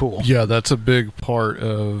gene pool. Yeah, that's a big part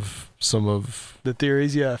of some of the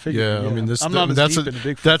theories. Yeah, I figured. Yeah, I mean,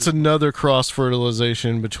 that's another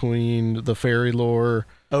cross-fertilization between the fairy lore.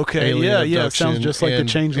 Okay, yeah, it sounds just like the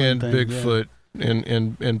changeling and thing. Bigfoot,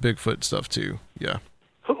 and Bigfoot stuff too. Yeah.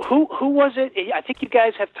 Who was it? I think you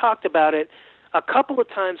guys have talked about it a couple of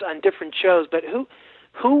times on different shows, but who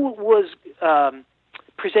was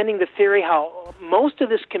presenting the theory how most of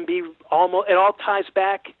this can be it all ties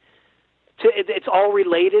back to it's all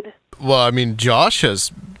related? Well, I mean, Josh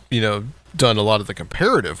has done a lot of the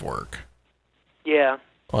comparative work. Yeah.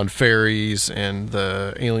 On fairies and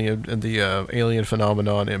the alien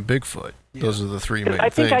phenomenon and Bigfoot. Yeah. Those are the three main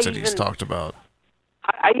things that he's talked about.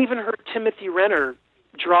 I even heard Timothy Renner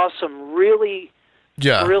draw some really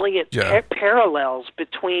brilliant parallels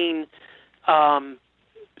between Neanderthal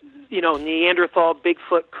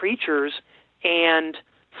Bigfoot creatures and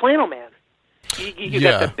Flannel Man. You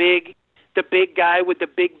got the the big guy with the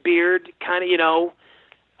big beard, kind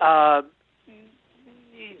of,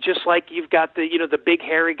 just like you've got the big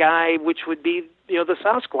hairy guy, which would be, the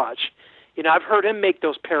Sasquatch. I've heard him make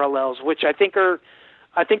those parallels, which I think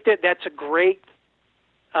that's a great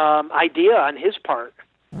idea on his part.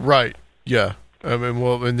 Right. Yeah. I mean,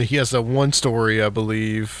 well, and he has that one story, I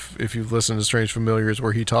believe, if you've listened to Strange Familiars,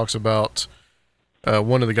 where he talks about,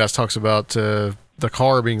 one of the guys talks about the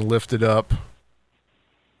car being lifted up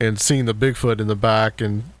and seeing the Bigfoot in the back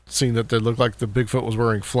and seeing that they looked like the Bigfoot was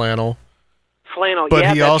wearing flannel. But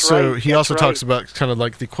yeah, he that's also right. talks about kind of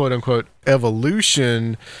like the quote unquote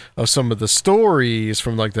evolution of some of the stories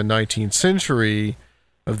from like the 19th century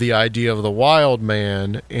of the idea of the wild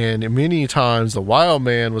man. And many times the wild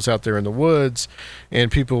man was out there in the woods and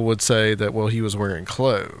people would say that, well, he was wearing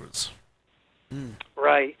clothes.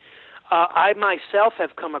 Right. I myself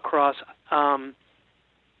have come across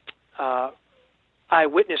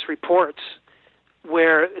eyewitness reports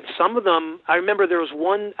where some of them, I remember there was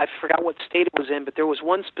one, I forgot what state it was in, but there was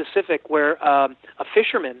one specific where a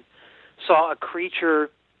fisherman saw a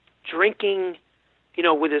creature drinking,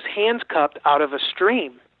 with his hands cupped out of a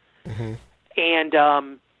stream. Mm-hmm.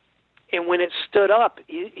 And when it stood up,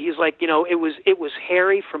 he's like, it was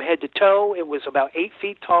hairy from head to toe. It was about 8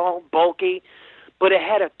 feet tall, bulky, but it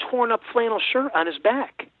had a torn up flannel shirt on his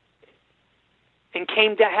back and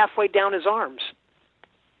came halfway down his arms.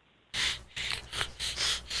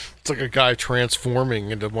 It's like a guy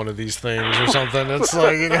transforming into one of these things or something. It's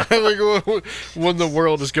like, what in the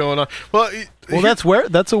world is going on? Well,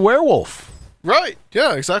 that's a werewolf. Right.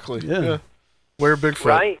 Yeah, exactly. Yeah. Where Bigfoot.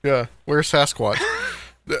 Right. Yeah. Where Sasquatch.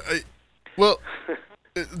 Well,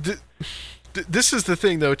 this is the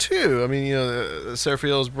thing, though, too. I mean,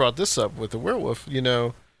 Seraphiel has brought this up with the werewolf,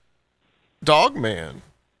 Dogman.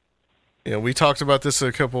 We talked about this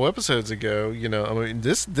a couple episodes ago. I mean,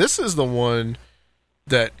 this is the one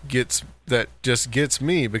that just gets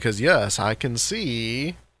me because, yes, I can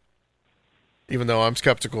see, even though I'm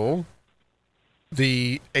skeptical,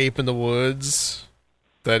 the ape in the woods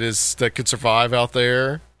that could survive out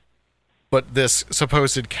there, but this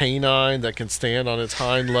supposed canine that can stand on its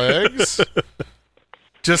hind legs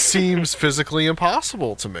just seems physically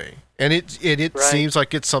impossible to me. And it Right. seems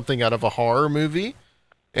like it's something out of a horror movie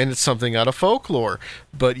and it's something out of folklore,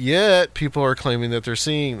 but yet people are claiming that they're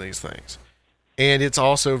seeing these things. And it's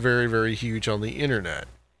also very, very huge on the internet.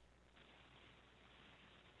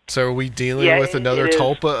 So are we dealing with another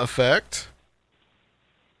Tulpa effect?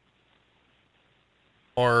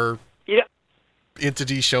 Are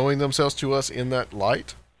entities showing themselves to us in that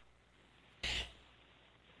light?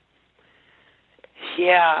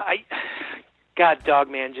 Yeah, God,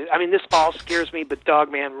 Dogman. I mean, this all scares me, but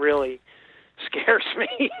Dogman really scares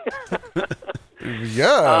me.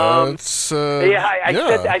 Yeah, it's.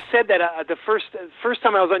 I said that the first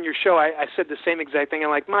time I was on your show. I said the same exact thing. I'm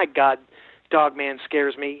like, my God, Dogman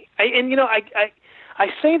scares me. I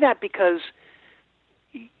say that because,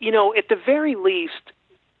 at the very least,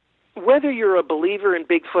 whether you're a believer in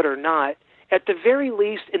Bigfoot or not, at the very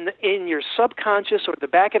least, in your subconscious or the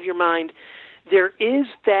back of your mind, there is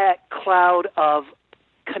that cloud of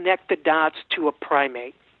connect the dots to a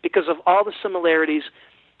primate because of all the similarities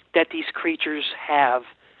that these creatures have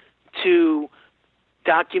to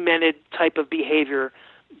documented type of behavior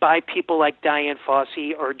by people like Dian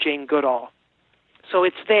Fossey or Jane Goodall. So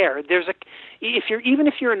it's there. Even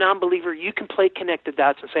if you're a non-believer, you can play connect the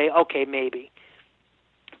dots and say, okay, maybe.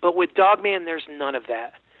 But with Dogman, there's none of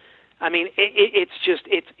that. I mean,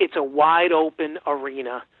 it's a wide open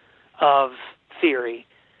arena of theory,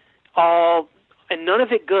 and none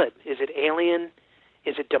of it good. Is it alien?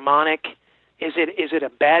 Is it demonic? Is it a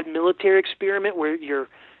bad military experiment where you're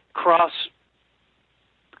crossing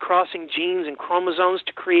genes and chromosomes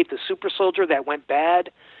to create the super soldier that went bad?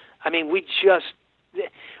 I mean,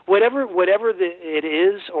 whatever it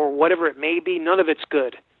is or whatever it may be, none of it's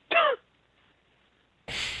good.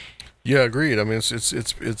 Yeah, agreed. I mean,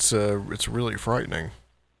 it's really frightening.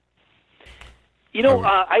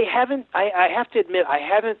 I have to admit, I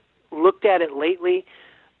haven't looked at it lately.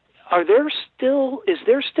 Is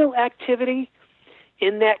there still activity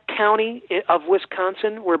in that county of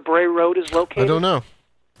Wisconsin where Bray Road is located? I don't know.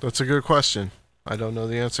 That's a good question. I don't know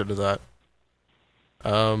the answer to that.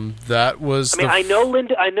 That was. I know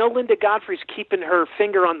Linda Godfrey's keeping her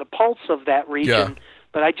finger on the pulse of that region,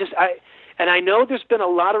 but I know there's been a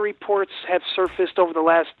lot of reports have surfaced over the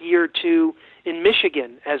last year or two in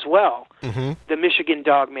Michigan as well. Mm-hmm. The Michigan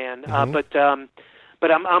Dogman, Mm-hmm. But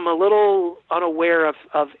I'm a little unaware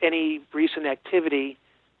of any recent activity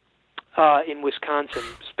in Wisconsin,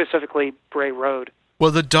 specifically Bray Road. Well,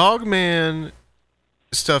 the Dogman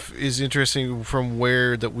stuff is interesting from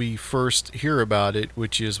where that we first hear about it,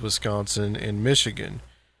 which is Wisconsin and Michigan.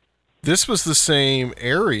 This was the same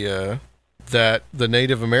area that the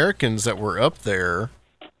Native Americans that were up there,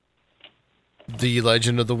 the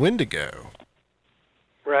legend of the Wendigo.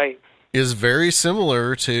 Right. Is very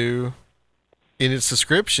similar to, in its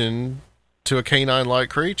description, to a canine-like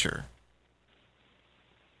creature.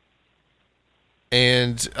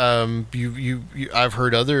 And I've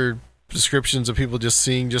heard other descriptions of people just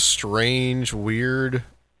seeing just strange, weird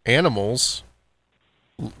animals,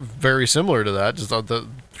 very similar to that, just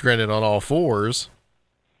granted on all fours.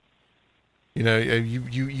 You know,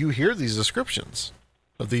 you hear these descriptions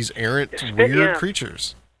of these errant, weird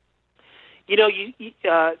creatures. You know,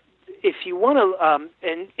 if you want to,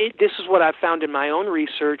 this is what I've found in my own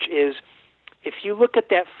research, is if you look at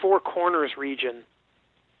that Four Corners region,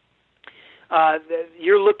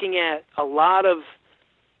 you're looking at a lot of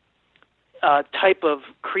type of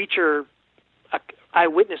creature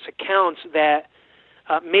eyewitness accounts that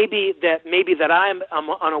maybe that I'm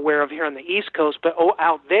unaware of here on the East Coast, but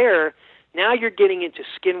out there now you're getting into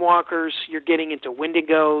skinwalkers, you're getting into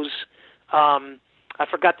wendigos. I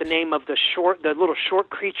forgot the name of the little short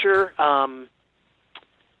creature. Oh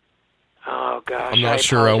gosh, I'm not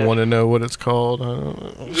sure. I want to know what it's called.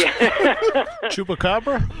 Yeah,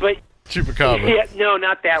 Chupacabra. But Chupacabra. Yeah, no,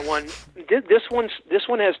 not that one. This one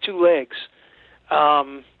has two legs.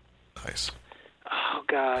 Nice. Oh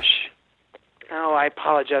gosh. Oh, I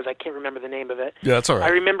apologize. I can't remember the name of it. Yeah, that's all right.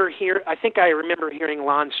 I think I remember hearing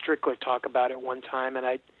Lon Strickler talk about it one time, and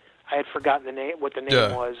I had forgotten what the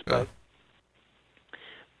name was, but.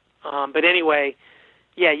 But anyway,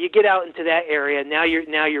 yeah, you get out into that area. Now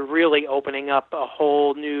you're really opening up a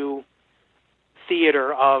whole new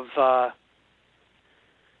theater of not.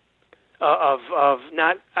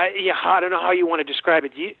 I don't know how you want to describe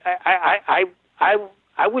it.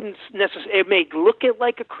 I wouldn't necessarily. It may look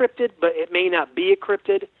like a cryptid, but it may not be a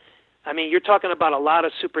cryptid. I mean, you're talking about a lot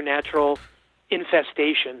of supernatural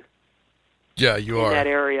infestation. Yeah, you are in that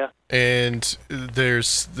area. And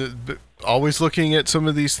there's always looking at some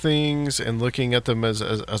of these things and looking at them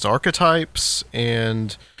as archetypes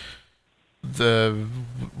and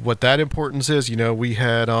what that importance is. You know, we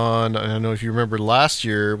had on, I don't know if you remember last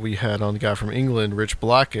year, we had on the guy from England, Rich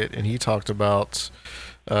Blackett, and he talked about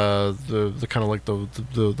the kind of like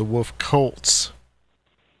the wolf cults.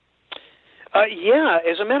 Yeah,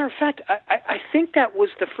 as a matter of fact, I think that was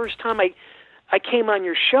the first time I came on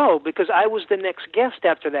your show, because I was the next guest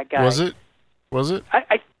after that guy. Was it? Was that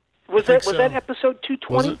episode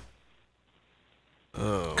 220? Was it?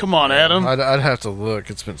 Oh, come on, Adam. I'd have to look.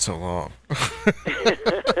 It's been so long.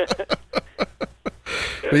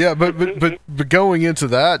 But yeah, but going into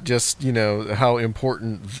that, just, you know, how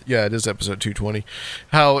important. Yeah, it is episode 220.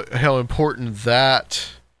 How important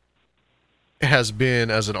that has been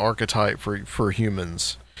as an archetype for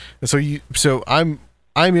humans, and so I'm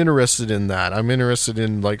interested in that. I'm interested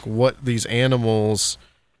in like what these animals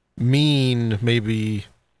mean, maybe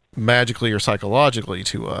magically or psychologically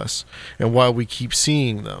to us, and why we keep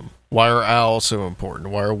seeing them. Why are owls so important?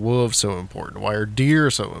 Why are wolves so important? Why are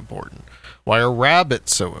deer so important? Why are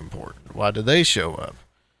rabbits so important? Why do they show up?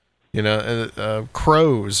 You know,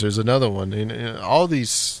 crows. There's another one. And all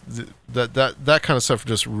these that kind of stuff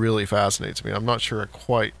just really fascinates me. I'm not sure I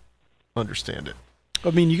quite understand it. I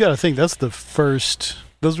mean, you got to think those were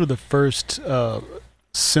the first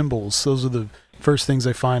symbols. Those are the first things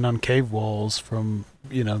they find on cave walls from,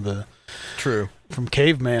 you know, from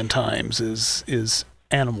caveman times is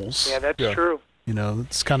animals. Yeah, that's true. You know,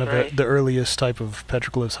 it's kind of the earliest type of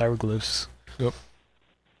petroglyphs, hieroglyphs. Yep.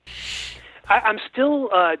 I'm still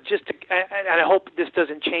and I hope this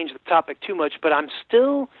doesn't change the topic too much, but I'm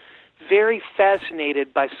still very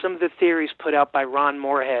fascinated by some of the theories put out by Ron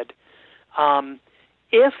Moorhead.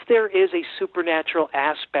 If there is a supernatural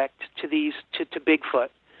aspect to to Bigfoot,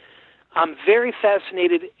 I'm very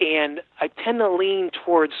fascinated, and I tend to lean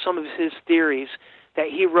towards some of his theories that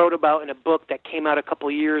he wrote about in a book that came out a couple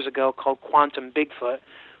of years ago called Quantum Bigfoot,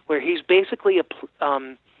 where he's basically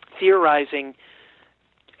theorizing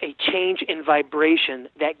a change in vibration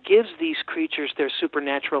that gives these creatures their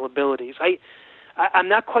supernatural abilities. I'm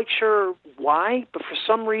not quite sure why, but for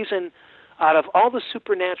some reason, out of all the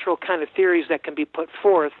supernatural kind of theories that can be put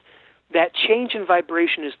forth, that change in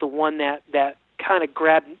vibration is the one that kind of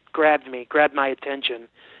grabbed my attention,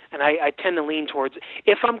 and I tend to lean towards it.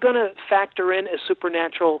 If I'm going to factor in a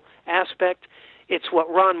supernatural aspect, it's what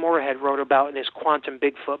Ron Moorhead wrote about in his Quantum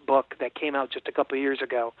Bigfoot book that came out just a couple of years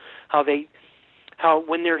ago. How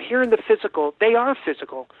when they're here in the physical, they are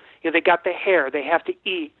physical. You know, they got the hair, they have to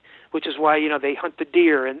eat, which is why, you know, they hunt the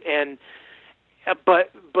deer, and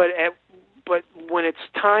but when it's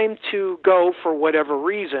time to go for whatever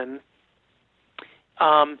reason,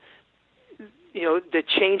 the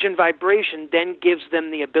change in vibration then gives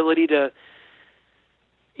them the ability to,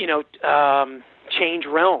 change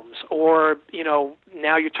realms, or,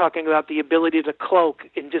 now you're talking about the ability to cloak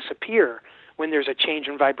and disappear when there's a change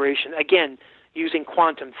in vibration, again, using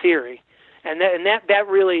quantum theory. And that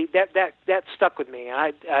really stuck with me.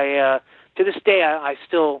 I to this day, I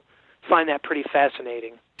still find that pretty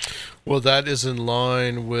fascinating. Well, that is in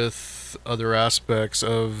line with other aspects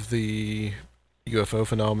of the UFO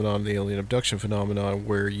phenomenon, the alien abduction phenomenon,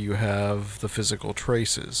 where you have the physical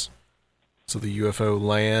traces. So the UFO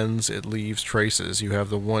lands, it leaves traces. You have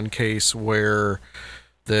the one case where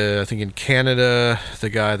I think in Canada, the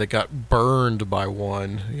guy that got burned by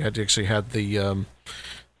one, he actually had the,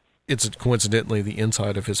 it's coincidentally the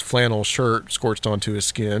inside of his flannel shirt scorched onto his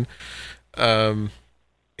skin. And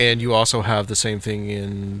you also have the same thing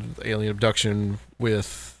in alien abduction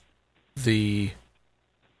with the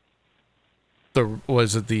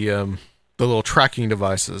little tracking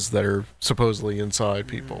devices that are supposedly inside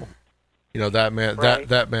people.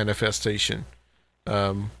 That manifestation.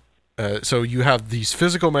 So you have these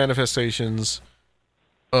physical manifestations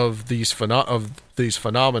of these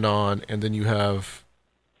phenomenon, and then you have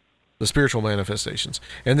the spiritual manifestations.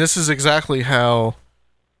 And this is exactly how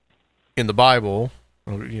in the Bible,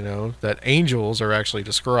 that angels are actually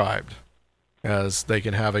described, as they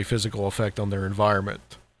can have a physical effect on their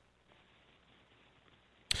environment.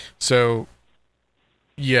 So,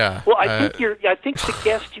 yeah. Well, I think the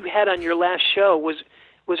guest you had on your last show was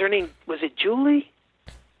her name, was it Julie?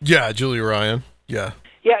 Yeah, Julie Ryan. Yeah.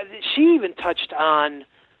 Yeah, she even touched on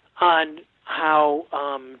how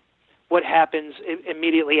what happens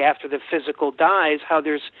immediately after the physical dies, how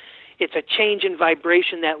it's a change in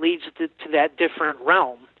vibration that leads to that different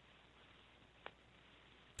realm.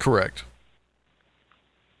 Correct.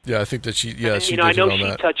 Yeah, I think that she did I know on she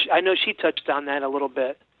that. She touched on that a little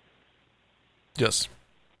bit. Yes.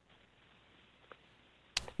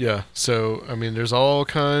 Yeah, so there's all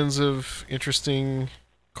kinds of interesting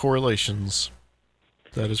correlations.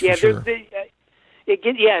 That is for sure. It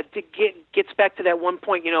gets back to that one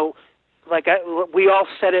point. We all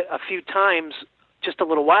said it a few times just a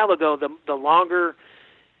little while ago. The longer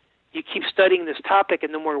you keep studying this topic,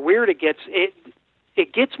 and the more weird it gets.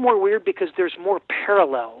 It gets more weird because there's more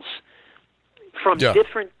parallels from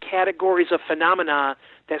different categories of phenomena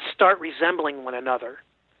that start resembling one another.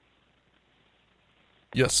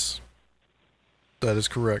 Yes, that is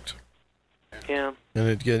correct. Yeah.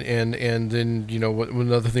 And then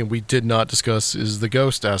another thing we did not discuss is the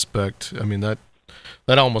ghost aspect.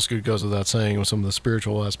 That almost goes without saying with some of the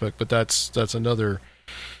spiritual aspect, but that's another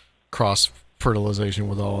cross fertilization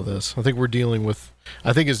with all of this. I think we're dealing with,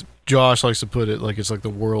 as Josh likes to put it, it's like the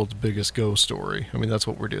world's biggest ghost story. That's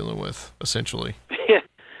what we're dealing with, essentially. Yeah,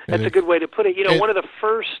 that's a good way to put it. One of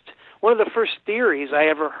the first theories I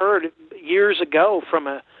ever heard years ago from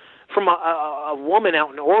a woman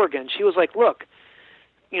out in Oregon. She was like, "Look,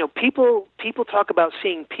 people talk about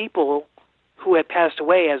seeing people who had passed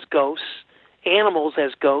away as ghosts, animals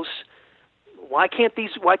as ghosts. Why can't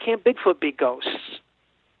Bigfoot be ghosts?"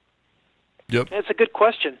 Yep. That's a good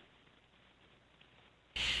question.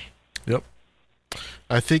 Yep.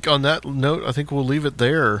 I think on that note, we'll leave it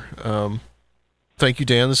there. Thank you,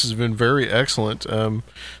 Dan. This has been very excellent.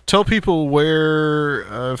 Tell people where,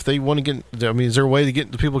 if they want to get, is there a way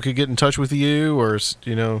people could get in touch with you, or, see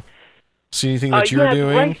anything that you're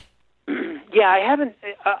doing? Right. Yeah, I haven't.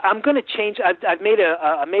 I'm going to change. I've made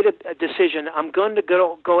a decision. I'm going to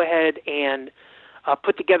go ahead and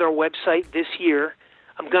put together a website this year.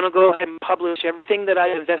 I'm going to go ahead and publish everything that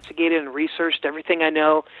I've investigated and researched, everything I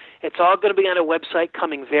know. It's all going to be on a website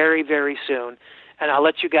coming very, very soon. And I'll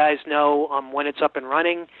let you guys know when it's up and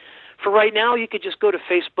running. For right now, you could just go to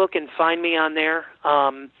Facebook and find me on there.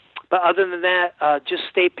 But other than that, just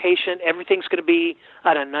stay patient. Everything's going to be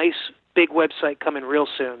on a nice, big website coming real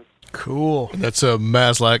soon. Cool. That's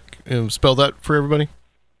Maslak. Spell that for everybody.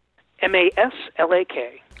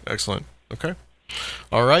 Maslak. Excellent. Okay.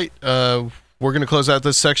 All right. We're going to close out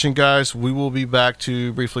this section, guys. We will be back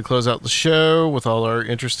to briefly close out the show with all our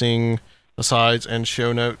interesting asides and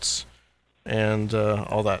show notes and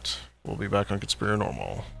all that. We'll be back on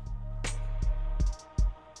Conspiranormal.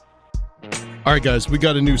 All right, guys. We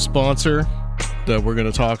got a new sponsor that we're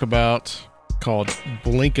going to talk about called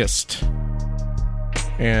Blinkist.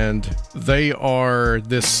 And they are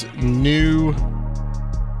this new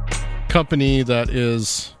company that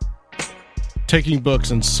is taking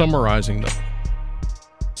books and summarizing them.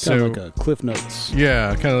 Kind of like a Cliff Notes.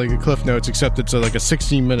 Yeah, kind of like a Cliff Notes, except it's like a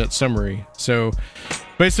 16-minute summary. So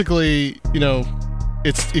basically,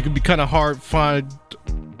 it can be kind of hard to find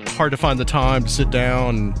the time to sit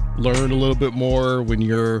down and learn a little bit more when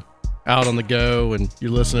you're out on the go and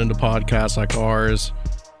you're listening to podcasts like ours.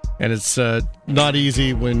 And it's not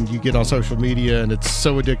easy when you get on social media and it's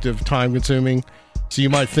so addictive, time consuming. So you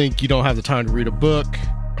might think you don't have the time to read a book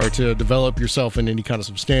or to develop yourself in any kind of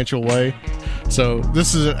substantial way. So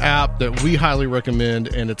this is an app that we highly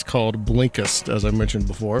recommend, and it's called Blinkist, as I mentioned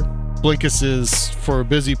before. Blinkist is for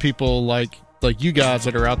busy people like you guys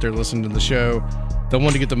that are out there listening to the show that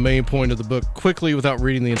want to get the main point of the book quickly without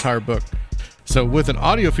reading the entire book. So with an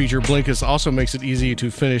audio feature, Blinkist also makes it easy to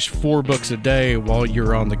finish 4 books a day while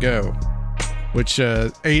you're on the go, which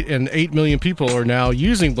 8 million people are now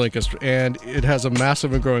using Blinkist, and it has a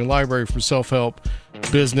massive and growing library from self-help,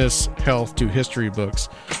 business, health to history books.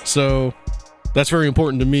 So that's very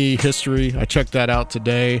important to me, history. I checked that out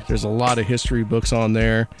today. There's a lot of history books on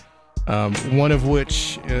there. One of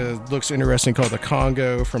which looks interesting, called The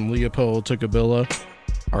Congo, from Leopold to Kabila,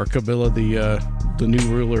 or Kabila, the new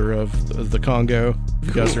ruler of the Congo. If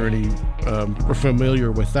you guys are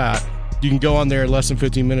familiar with that, you can go on there in less than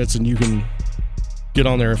 15 minutes and you can get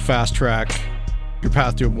on there and fast track your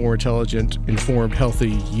path to a more intelligent, informed,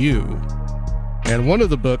 healthy you. And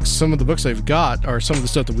some of the books they've got are some of the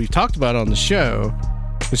stuff that we've talked about on the show.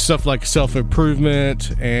 There's stuff like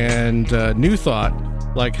self-improvement and New Thought,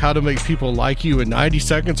 like How to Make People Like You in 90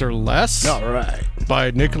 Seconds or Less. All right.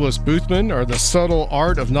 By Nicholas Boothman, or The Subtle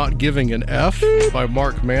Art of Not Giving an F by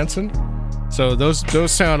Mark Manson. So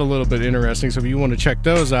those sound a little bit interesting. So if you want to check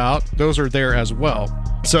those out, those are there as well.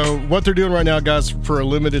 So what they're doing right now, guys, for a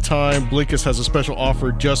limited time, Blinkist has a special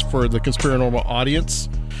offer just for the Conspiranormal audience.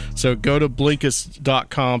 So go to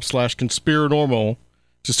Blinkist.com/Conspiranormal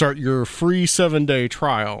to start your free 7-day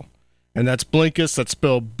trial. And that's Blinkist. That's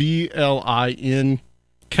spelled BLINKIST.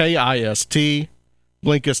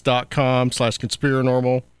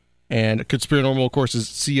 Blinkist.com/Conspiranormal. And Conspiranormal, of course, is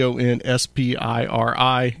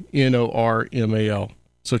CONSPIRINORMAL.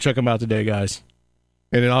 So check them out today, guys.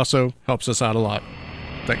 And it also helps us out a lot.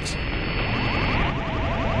 Thanks.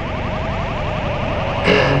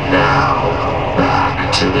 And now,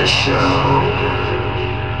 back to the show.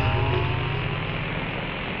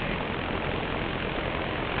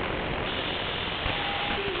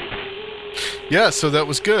 Yeah, so that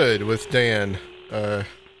was good with Dan. I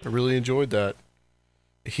really enjoyed that.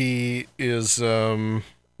 He is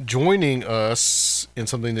joining us in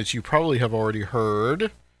something that you probably have already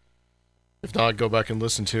heard. If not, go back and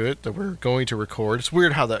listen to it, that we're going to record. It's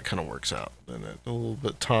weird how that kind of works out. And a little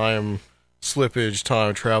bit time slippage,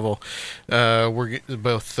 time travel. We're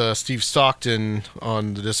both Steve Stockton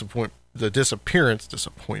on the disappearance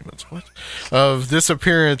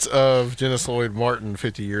of Dennis Lloyd Martin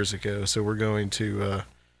 50 years ago. So we're going to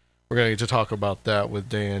get to talk about that with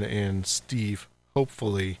Dan and Steve,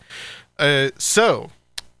 hopefully. So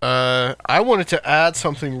I wanted to add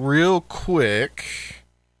something real quick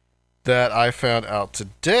that I found out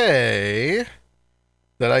today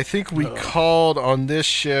that I think we called on this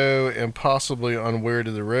show and possibly on Where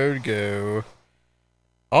Did the Road Go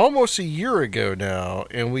almost a year ago now,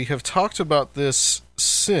 and we have talked about this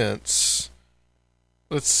since.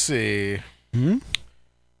 Let's see.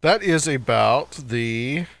 That is about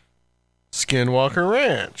the Skinwalker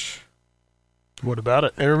Ranch. What about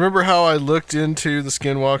it? And remember how I looked into the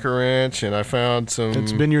Skinwalker Ranch and I found some...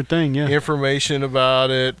 It's been your thing, yeah. ...information about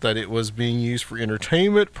it, that it was being used for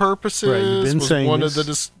entertainment purposes. Right, you've been saying one of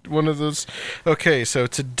those... Okay, so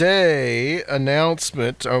today,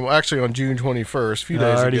 announcement, actually on June 21st, a few days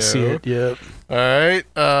ago. I already see it, yep. All right,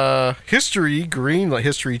 History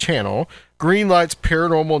Channel greenlights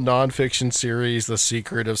paranormal nonfiction series, The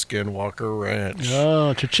Secret of Skinwalker Ranch.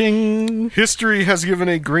 Oh, cha-ching! History has given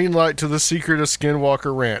a green light to The Secret of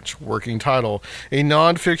Skinwalker Ranch, working title, a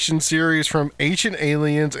nonfiction series from Ancient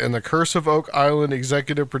Aliens and The Curse of Oak Island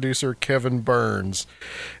executive producer Kevin Burns.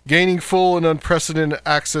 Gaining full and unprecedented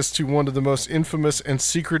access to one of the most infamous and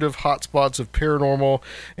secretive hotspots of paranormal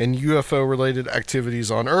and UFO-related activities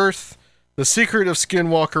on Earth, The Secret of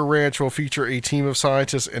Skinwalker Ranch will feature a team of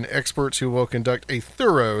scientists and experts who will conduct a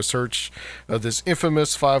thorough search of this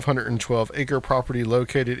infamous 512-acre property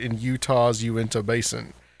located in Utah's Uinta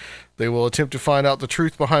Basin. They will attempt to find out the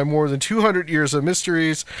truth behind more than 200 years of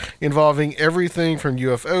mysteries involving everything from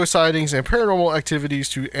UFO sightings and paranormal activities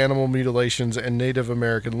to animal mutilations and Native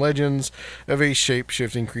American legends of a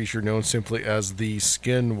shape-shifting creature known simply as the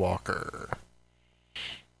Skinwalker.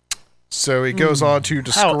 So it goes on to How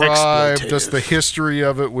describe just exploitative. the history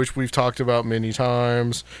of it, which we've talked about many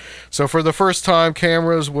times. So for the first time,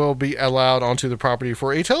 cameras will be allowed onto the property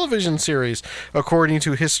for a television series, according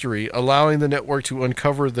to history, allowing the network to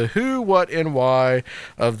uncover the who, what, and why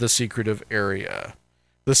of the secretive area.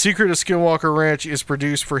 The Secret of Skinwalker Ranch is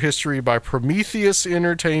produced for history by Prometheus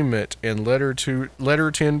Entertainment and Letter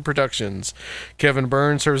 10 Productions. Kevin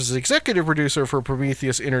Burns serves as executive producer for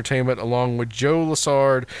Prometheus Entertainment, along with Joe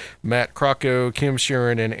Lassard, Matt Crocco, Kim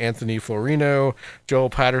Sharon, and Anthony Florino.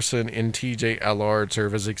 Joel Patterson and TJ Allard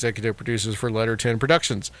serve as executive producers for Letter 10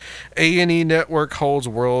 Productions. A&E Network holds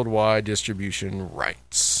worldwide distribution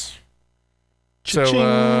rights.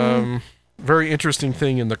 So, very interesting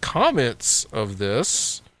thing in the comments of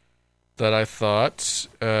this that I thought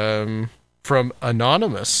from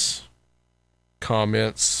Anonymous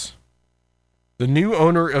comments, the new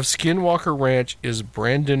owner of Skinwalker Ranch is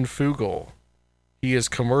Brandon Fugel. He is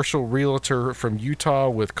commercial realtor from Utah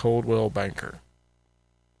with Coldwell Banker.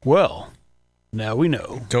 Well, now we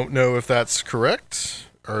know. Don't know if that's correct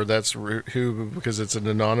or that's who, because it's an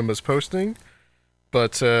anonymous posting,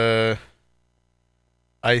 but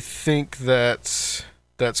I think that's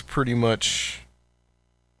pretty much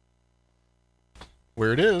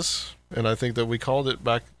where it is, and I think that we called it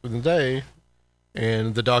back in the day,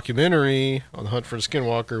 and the documentary on the Hunt for the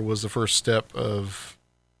Skinwalker was the first step of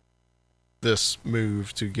this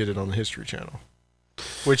move to get it on the History Channel.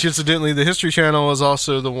 Which, incidentally, the History Channel is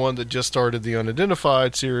also the one that just started the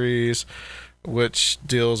Unidentified series, which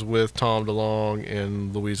deals with Tom DeLonge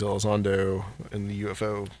and Luis Elizondo and the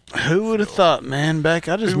UFO. Who would have thought, man? I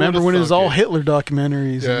just Who remember would've when it was thought all it? Hitler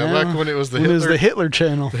documentaries. Yeah, and now- back when it was the when Hitler, it was the Hitler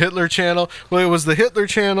channel. the Hitler Channel. Well, it was the Hitler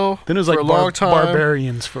Channel. Then it was for like a long time.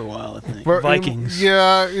 barbarians for a while, I think. Vikings.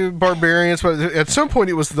 Yeah, barbarians. But at some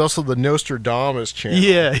point, it was also the Nostradamus Channel.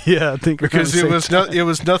 Yeah, I think Because around it the was same time. it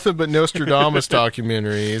was nothing but Nostradamus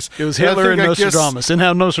documentaries. It was And I Hitler think, and I guess, Nostradamus, and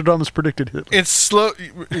how Nostradamus predicted Hitler. It's slow.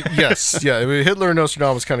 Yes, yeah. I mean, Hitler and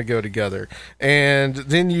Nostradamus kind of go together, and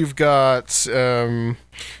then you've got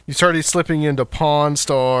you started slipping into Pawn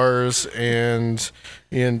Stars and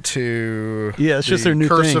into Yeah, it's just the their new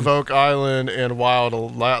Curse thing. of Oak Island and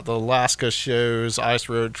the Alaska shows, Ice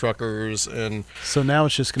Road Truckers, and So now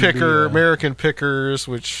it's just going to be American Pickers,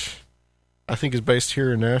 which I think is based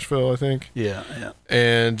here in Nashville. I think, yeah.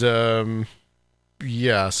 and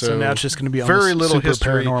yeah. So now it's just going to be very almost little super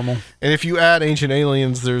history. paranormal. And if you add Ancient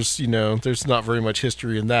Aliens, there's not very much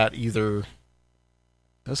history in that either.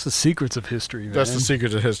 That's the secrets of history, man. That's the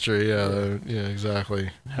secret of history. Yeah,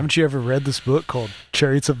 exactly. Haven't you ever read this book called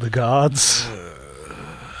Chariots of the Gods?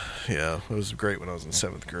 Yeah, it was great when I was in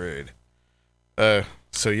 7th grade.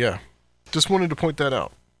 So yeah, just wanted to point that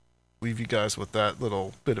out. Leave you guys with that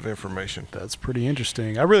little bit of information. That's pretty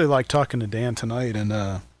interesting. I really like talking to Dan tonight,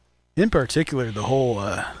 and in particular, the whole,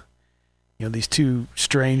 these two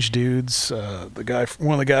strange dudes, one of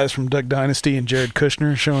the guys from Duck Dynasty and Jared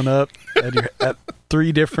Kushner showing up at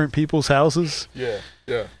 3 different people's houses. Yeah.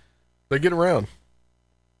 They get around.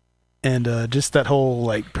 And just that whole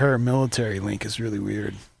paramilitary link is really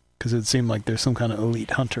weird, because it seemed like there's some kind of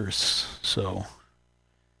elite hunters. So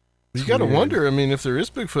You got to wonder. I mean, if there is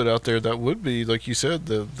Bigfoot out there, that would be, like you said,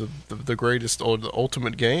 the greatest or the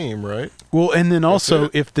ultimate game, right? Well, and then also,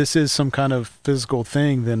 it. if this is some kind of physical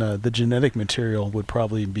thing, then the genetic material would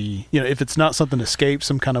probably be, if it's not something escaped,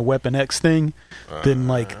 some kind of Weapon X thing, then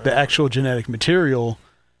the actual genetic material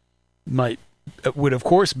would of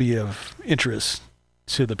course be of interest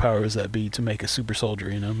to the powers that be to make a super soldier.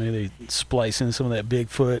 Maybe they splice in some of that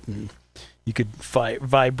Bigfoot, and you could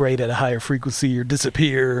vibrate at a higher frequency or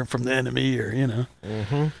disappear from the enemy, or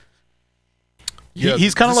Mm-hmm. Yeah,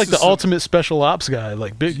 he's kind of this like the is ultimate special ops guy.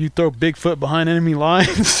 You throw Bigfoot behind enemy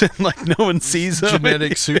lines, and no one sees him.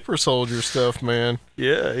 genetic super soldier stuff, man.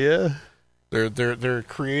 Yeah. They're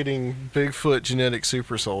creating Bigfoot genetic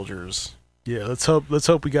super soldiers. Yeah, let's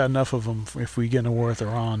hope we got enough of them if we get in a war with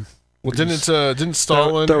Iran. Well, didn't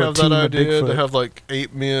Stalin throw a have team that of idea to Bigfoot. have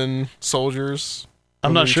ape men soldiers?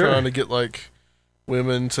 I'm not When sure. Trying to get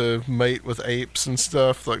women to mate with apes and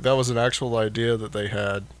stuff. That was an actual idea that they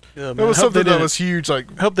had. Yeah, It was something that was huge.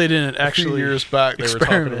 Hope they didn't A few actually years back, they were talking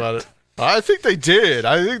experiment. about it. I think they did.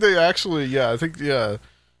 I think they actually. Yeah. I think. Yeah.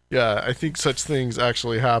 I think such things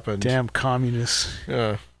actually happened. Damn communists.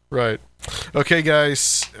 Yeah. Right. Okay,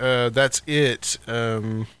 guys. That's it.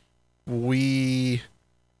 We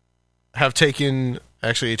have taken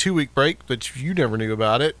actually a 2-week break, but you never knew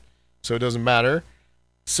about it, so it doesn't matter.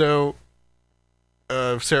 So,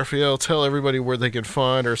 Seraphiel, tell everybody where they can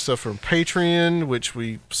find our stuff from Patreon, which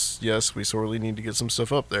we sorely need to get some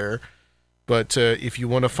stuff up there. But if you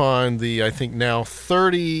want to find the, I think now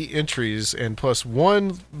 30 entries and plus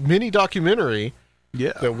one mini documentary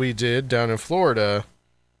that we did down in Florida,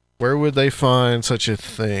 where would they find such a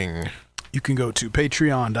thing? You can go to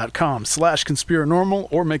patreon.com/conspiranormal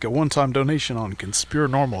or make a one-time donation on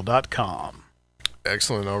conspiranormal.com.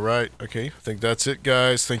 Excellent. All right. Okay. I think that's it,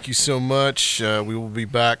 guys. Thank you so much. We will be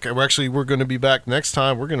back. We're going to be back next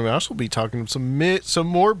time. We're going to also be talking some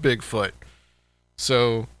more Bigfoot.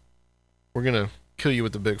 So we're going to kill you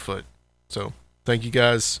with the Bigfoot. So thank you,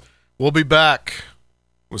 guys. We'll be back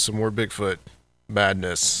with some more Bigfoot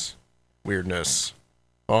madness, weirdness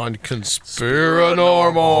on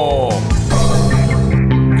Conspiranormal.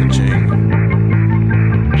 Ka-ching.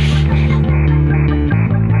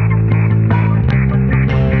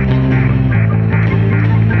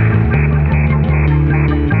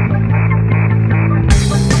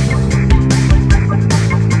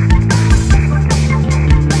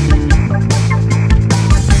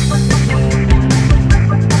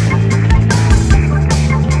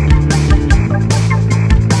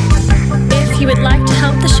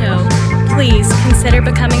 Please consider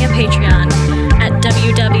becoming a Patreon at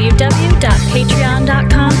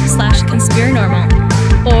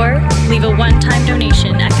www.patreon.com/conspiranormal or leave a one-time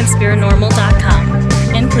donation at conspiranormal.com.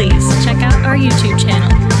 And please check out our YouTube channel,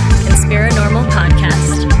 Conspiranormal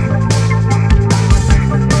Podcast.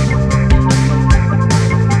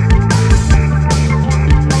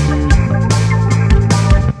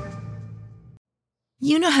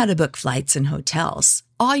 You know how to book flights and hotels.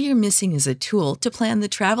 All you're missing is a tool to plan the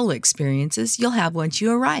travel experiences you'll have once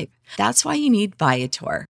you arrive. That's why you need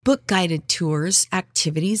Viator. Book guided tours,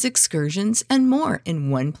 activities, excursions, and more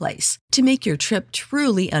in one place to make your trip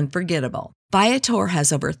truly unforgettable. Viator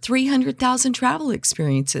has over 300,000 travel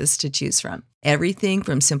experiences to choose from. Everything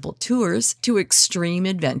from simple tours to extreme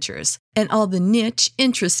adventures and all the niche,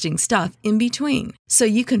 interesting stuff in between. So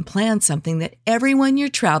you can plan something that everyone you're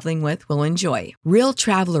traveling with will enjoy. Real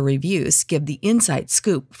traveler reviews give the inside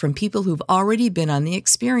scoop from people who've already been on the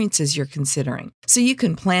experiences you're considering. So you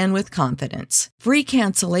can plan with confidence. Free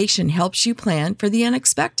cancellation helps you plan for the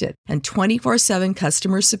unexpected. And 24/7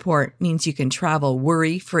 customer support means you can travel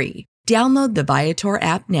worry-free. Download the Viator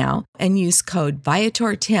app now and use code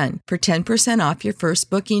Viator10 for 10% off your first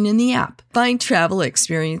booking in the app. Find travel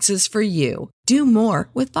experiences for you. Do more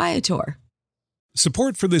with Viator.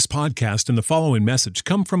 Support for this podcast and the following message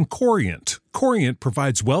come from Corient. Corient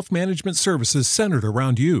provides wealth management services centered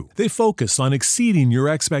around you. They focus on exceeding your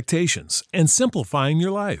expectations and simplifying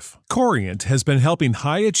your life. Corient has been helping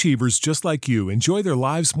high achievers just like you enjoy their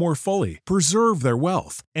lives more fully, preserve their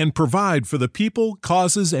wealth, and provide for the people,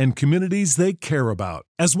 causes, and communities they care about.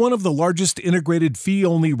 As one of the largest integrated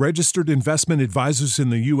fee-only registered investment advisors in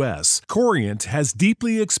the U.S., Corient has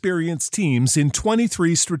deeply experienced teams in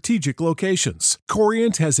 23 strategic locations.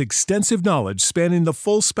 Corient has extensive knowledge spanning the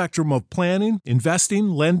full spectrum of planning, investing,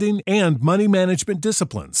 lending, and money management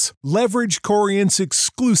disciplines. Leverage Corient's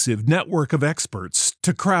exclusive network of experts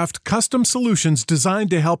to craft custom solutions designed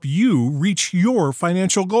to help you reach your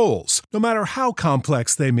financial goals, no matter how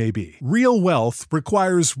complex they may be. Real wealth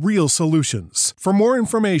requires real solutions. For more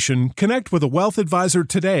information, connect with a wealth advisor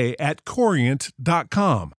today at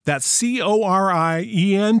Corient.com. That's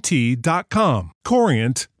Corient.com.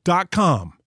 Corient.com.